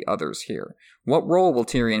about the others here? What role will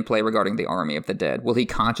Tyrion play regarding the army of the dead? Will he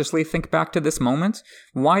consciously think back to this moment?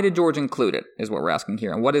 Why did George include it, is what we're asking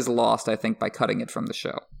here. And what is lost, I think, by cutting it from the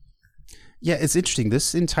show? Yeah, it's interesting.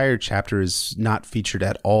 This entire chapter is not featured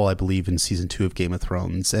at all, I believe, in season 2 of Game of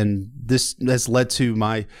Thrones. And this has led to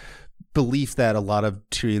my belief that a lot of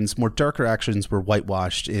Tyrion's more darker actions were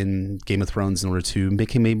whitewashed in Game of Thrones in order to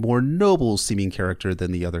make him a more noble seeming character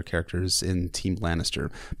than the other characters in Team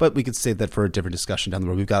Lannister. But we could save that for a different discussion down the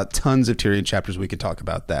road. We've got tons of Tyrion chapters we could talk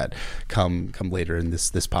about that come later in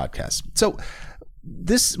this podcast. So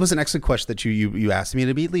this was an excellent question that you asked. I mean,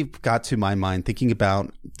 it immediately got to my mind thinking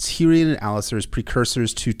about Tyrion and Alliser as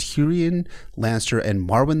precursors to Tyrion Lannister and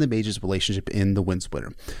Marwyn the Mage's relationship in The Winds of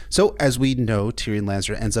Winter. So, as we know, Tyrion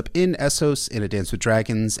Lannister ends up in Essos in A Dance with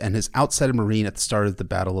Dragons and is outside of Meereen at the start of the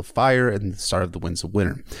Battle of Fire and the start of The Winds of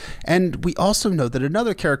Winter. And we also know that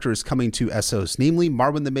another character is coming to Essos, namely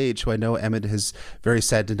Marwyn the Mage, who I know Emmett has very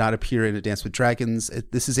sad did not appear in A Dance with Dragons.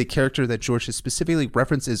 This is a character that George has specifically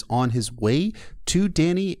referenced is on his way to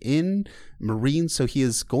Dany in Meereen, so he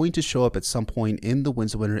is going to show up at some point in The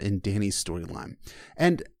Winds of Winter in Dany's storyline.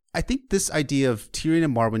 And I think this idea of Tyrion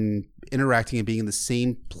and Marwyn interacting and being in the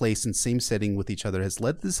same place and same setting with each other has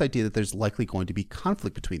led to this idea that there's likely going to be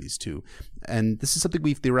conflict between these two. And this is something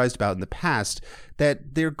we've theorized about in the past,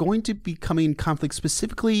 that they're going to be coming in conflict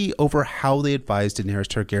specifically over how they advise Daenerys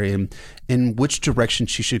Targaryen in which direction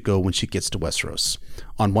she should go when she gets to Westeros.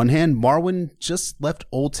 On one hand, Marwyn just left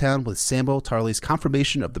Old Town with Samwell Tarly's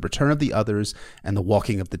confirmation of the return of the others and the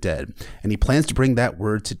walking of the dead, and he plans to bring that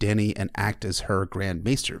word to Dany and act as her Grand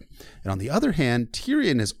Maester. And on the other hand,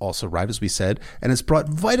 Tyrion has also arrived, as we said, and has brought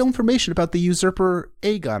vital information about the usurper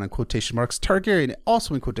Aegon, in quotation marks, Targaryen,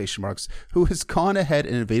 also in quotation marks, who has gone ahead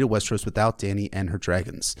and invaded Westeros without Dany and her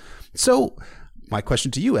dragons. So, my question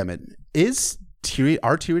to you, Emmett,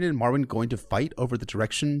 are Tyrion and Marwyn going to fight over the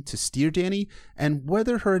direction to steer Dany, and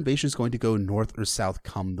whether her invasion is going to go north or south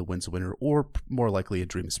come the Winds of Winter, or more likely a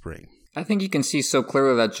Dream of Spring? I think you can see so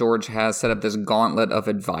clearly that George has set up this gauntlet of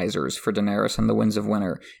advisors for Daenerys and the Winds of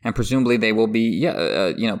Winter, and presumably they will be,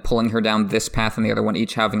 pulling her down this path and the other one,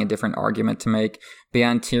 each having a different argument to make.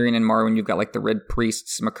 Beyond Tyrion and Marwyn, you've got like the Red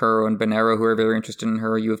Priests, Makuro and Benero, who are very interested in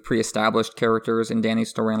her. You have pre-established characters in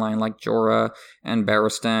Dany's storyline like Jorah and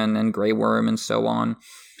Barristan and Grey Worm and so on.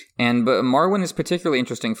 But Marwyn is particularly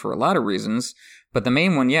interesting for a lot of reasons. But the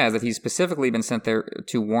main one, is that he's specifically been sent there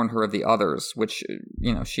to warn her of the others, which,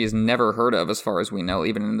 she has never heard of as far as we know,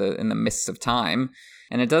 even in the mists of time.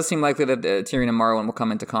 And it does seem likely that Tyrion and Marwyn will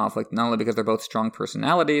come into conflict, not only because they're both strong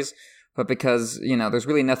personalities, but because, there's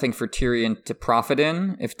really nothing for Tyrion to profit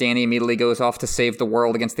in if Dany immediately goes off to save the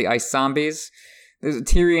world against the ice zombies.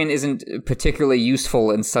 Tyrion isn't particularly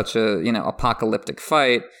useful in such a, apocalyptic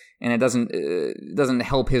fight, and it doesn't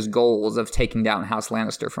help his goals of taking down House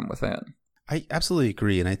Lannister from within. I absolutely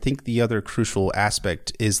agree, and I think the other crucial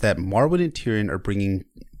aspect is that Marwyn and Tyrion are bringing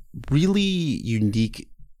really unique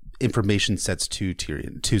information sets to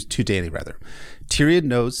Tyrion, to Dany rather. Tyrion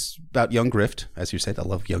knows about young Grift, as you said. I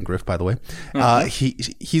love young Grift, by the way.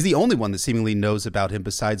 Mm-hmm. He's the only one that seemingly knows about him,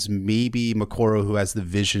 besides maybe Makoro, who has the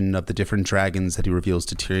vision of the different dragons that he reveals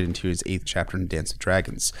to Tyrion in Tyrion's 8th chapter in Dance of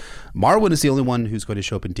Dragons. Marwyn is the only one who's going to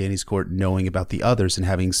show up in Dany's court knowing about the others and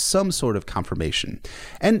having some sort of confirmation.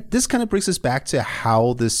 And this kind of brings us back to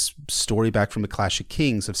how this story back from the Clash of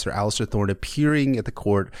Kings of Sir Alliser Thorne appearing at the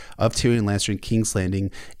court of Tyrion Lannister in King's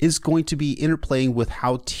Landing is going to be interplaying with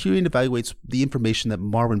how Tyrion evaluates the information that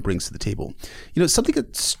Marwyn brings to the table. Something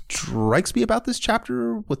that strikes me about this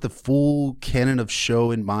chapter, with the full canon of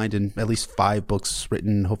show in mind and at least 5 books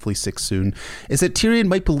written, hopefully 6 soon, is that Tyrion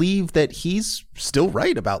might believe that he's still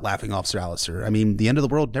right about laughing off Sir Alliser. I mean, the end of the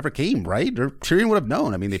world never came, right? Or Tyrion would have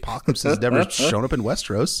known. I mean, the apocalypse has never shown up in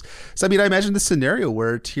Westeros. So, I imagine this scenario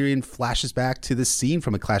where Tyrion flashes back to this scene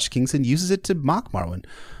from A Clash of Kings and uses it to mock Marwyn.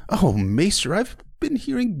 Oh, Maester, I've been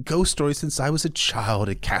hearing ghost stories since I was a child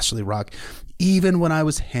at Casterly Rock. Even when I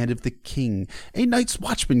was hand of the king, a night's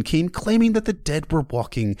watchman came claiming that the dead were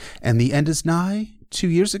walking, and the end is nigh 2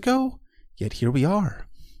 years ago. Yet here we are.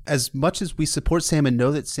 As much as we support Sam and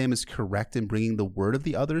know that Sam is correct in bringing the word of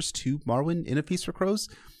the others to Marwyn in A Feast for Crows,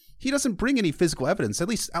 he doesn't bring any physical evidence. At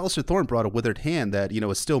least Alliser Thorne brought a withered hand that,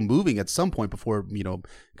 is still moving at some point before,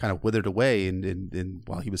 kind of withered away and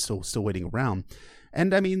while he was still waiting around.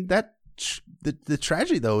 And that the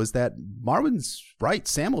tragedy, though, is that Marwyn's right.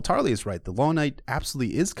 Samwell Tarly is right. The Long Night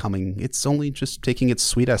absolutely is coming. It's only just taking its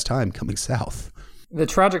sweet-ass time coming south. The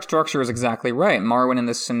tragic structure is exactly right. Marwyn in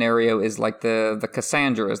this scenario is like the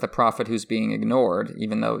Cassandra, is the prophet who's being ignored,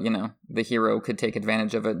 even though, the hero could take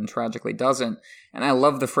advantage of it and tragically doesn't. And I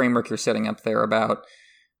love the framework you're setting up there about,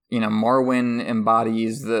 Marwyn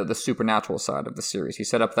embodies the supernatural side of the series. He's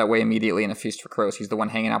set up that way immediately in A Feast for Crows. He's the one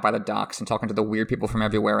hanging out by the docks and talking to the weird people from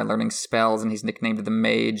everywhere and learning spells, and he's nicknamed the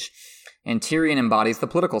Mage. And Tyrion embodies the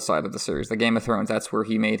political side of the series, the Game of Thrones. That's where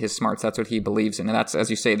he made his smarts. That's what he believes in. And that's,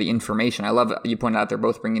 as you say, the information. I love you pointed out they're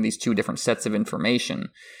both bringing these two different sets of information.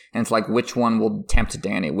 And it's like, which one will tempt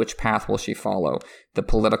Dany? Which path will she follow? The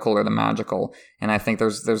political or the magical? And I think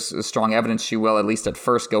there's strong evidence she will, at least at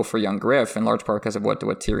first, go for young Griff, in large part because of what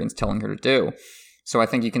Tyrion's telling her to do. So I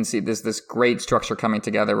think you can see this great structure coming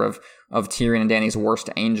together of Tyrion and Dany's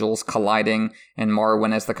worst angels colliding, and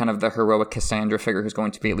Marwyn as the kind of the heroic Cassandra figure who's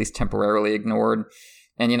going to be at least temporarily ignored.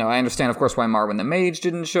 And, I understand, of course, why Marwyn the Mage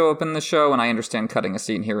didn't show up in the show, and I understand cutting a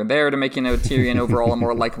scene here and there to make, Tyrion overall a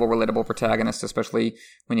more likable, relatable protagonist, especially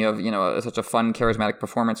when you have, such a fun, charismatic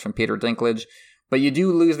performance from Peter Dinklage. But you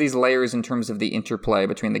do lose these layers in terms of the interplay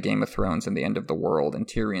between the Game of Thrones and the End of the World and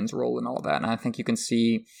Tyrion's role and all that. And I think you can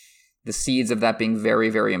see the seeds of that being very,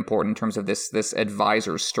 very important in terms of this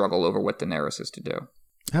advisor's struggle over what Daenerys is to do.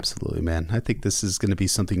 Absolutely, man. I think this is going to be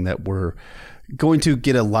something that we're going to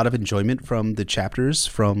get a lot of enjoyment from the chapters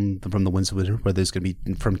from the Winds of Winter, whether it's going to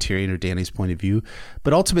be from Tyrion or Dany's point of view.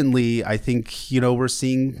 But ultimately, I think, we're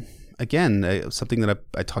seeing, again, something that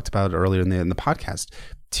I talked about earlier in the podcast,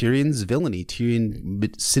 Tyrion's villainy,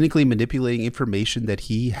 Tyrion cynically manipulating information that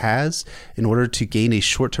he has in order to gain a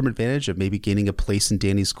short-term advantage of maybe gaining a place in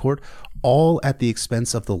Dany's court, all at the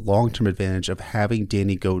expense of the long-term advantage of having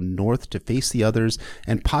Dany go north to face the others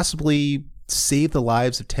and possibly save the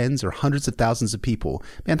lives of tens or hundreds of thousands of people.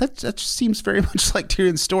 Man, that just seems very much like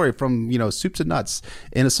Tyrion's story from, soup to nuts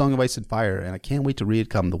in A Song of Ice and Fire, and I can't wait to read it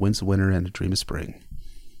come The Winds of Winter and A Dream of Spring.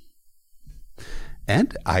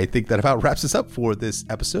 And I think that about wraps us up for this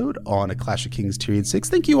episode on A Clash of Kings Tyrion 6.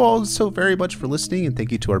 Thank you all so very much for listening, and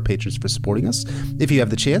thank you to our patrons for supporting us. If you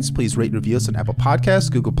have the chance, please rate and review us on Apple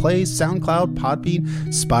Podcasts, Google Play, SoundCloud, Podbean,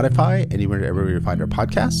 Spotify, anywhere you find our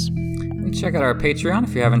podcasts. And check out our Patreon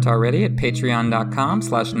if you haven't already at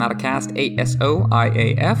patreon.com/notacast,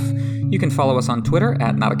 ASOIAF. You can follow us on Twitter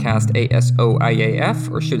at notacast,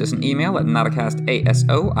 ASOIAF, or shoot us an email at notacast,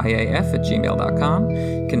 ASOIAF@gmail.com.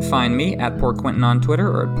 You can find me at PoorQuentin on Twitter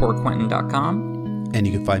or at PoorQuentin.com. And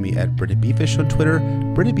you can find me at Brendan Beefish on Twitter,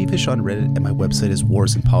 Brendan Beefish on Reddit, and my website is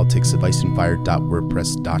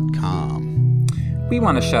warsandpoliticsoficeandfire.wordpress.com. We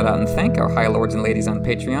want to shout out and thank our High Lords and Ladies on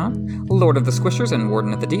Patreon: Lord of the Squishers and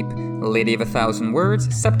Warden of the Deep, Lady of 1,000 Words,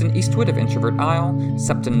 Septon Eastwood of Introvert Isle,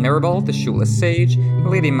 Septon Maribald, the Shoeless Sage,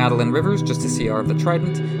 Lady Madeline Rivers, Justiciar of the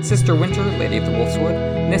Trident, Sister Winter, Lady of the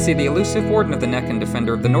Wolfswood, Nessie the Elusive, Warden of the Neck and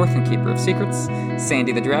Defender of the North and Keeper of Secrets,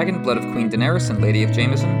 Sandy the Dragon, Blood of Queen Daenerys and Lady of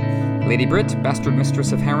Jameson, Lady Britt, Bastard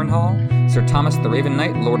Mistress of Harrenhal, Sir Thomas the Raven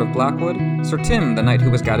Knight, Lord of Blackwood, Sir Tim, the Knight who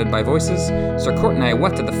was guided by voices, Sir Courtenay,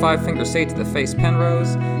 what did the Five Fingers say to the face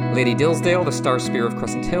Penrose, Lady Dillsdale, the Star Spear of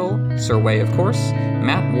Crescent Hill, Sir Way, of course,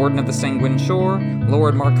 Matt, Warden of the Sanguine Shore,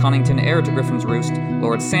 Lord Mark Connington, heir to Griffin's Roost,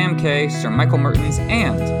 Lord Sam Kay, Sir Michael Mertens,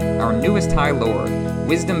 and our newest High Lord,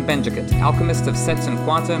 Wisdom Benjicot, alchemist of sets and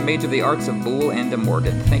quanta, mage of the arts of Boole and de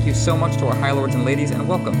Morgan. Thank you so much to our High Lords and Ladies, and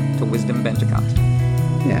welcome to Wisdom Benjicot.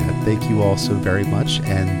 Yeah, thank you all so very much,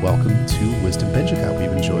 and welcome to Wisdom Benjicot.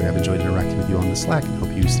 I've enjoyed interacting with you on the Slack, and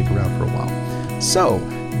hope you stick around for a while. So,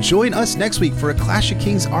 join us next week for A Clash of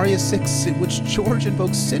Kings Arya 6, in which George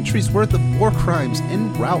invokes centuries worth of war crimes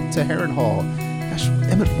en route to Harrenhal. Gosh,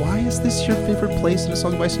 Emmett, why is this your favorite place in A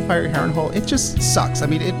Song of Ice and Fire, Harrenhal? It just sucks. I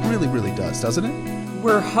mean, it really, really does, doesn't it?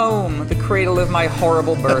 We're home, the cradle of my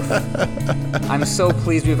horrible birth. I'm so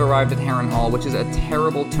pleased we've arrived at Harrenhal, which is a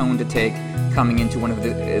terrible tone to take coming into one of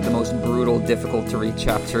the most brutal, difficult-to-read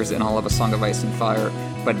chapters in all of A Song of Ice and Fire,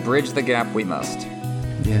 but bridge the gap we must.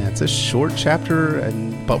 Yeah, it's a short chapter,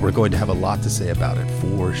 but we're going to have a lot to say about it,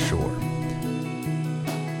 for sure.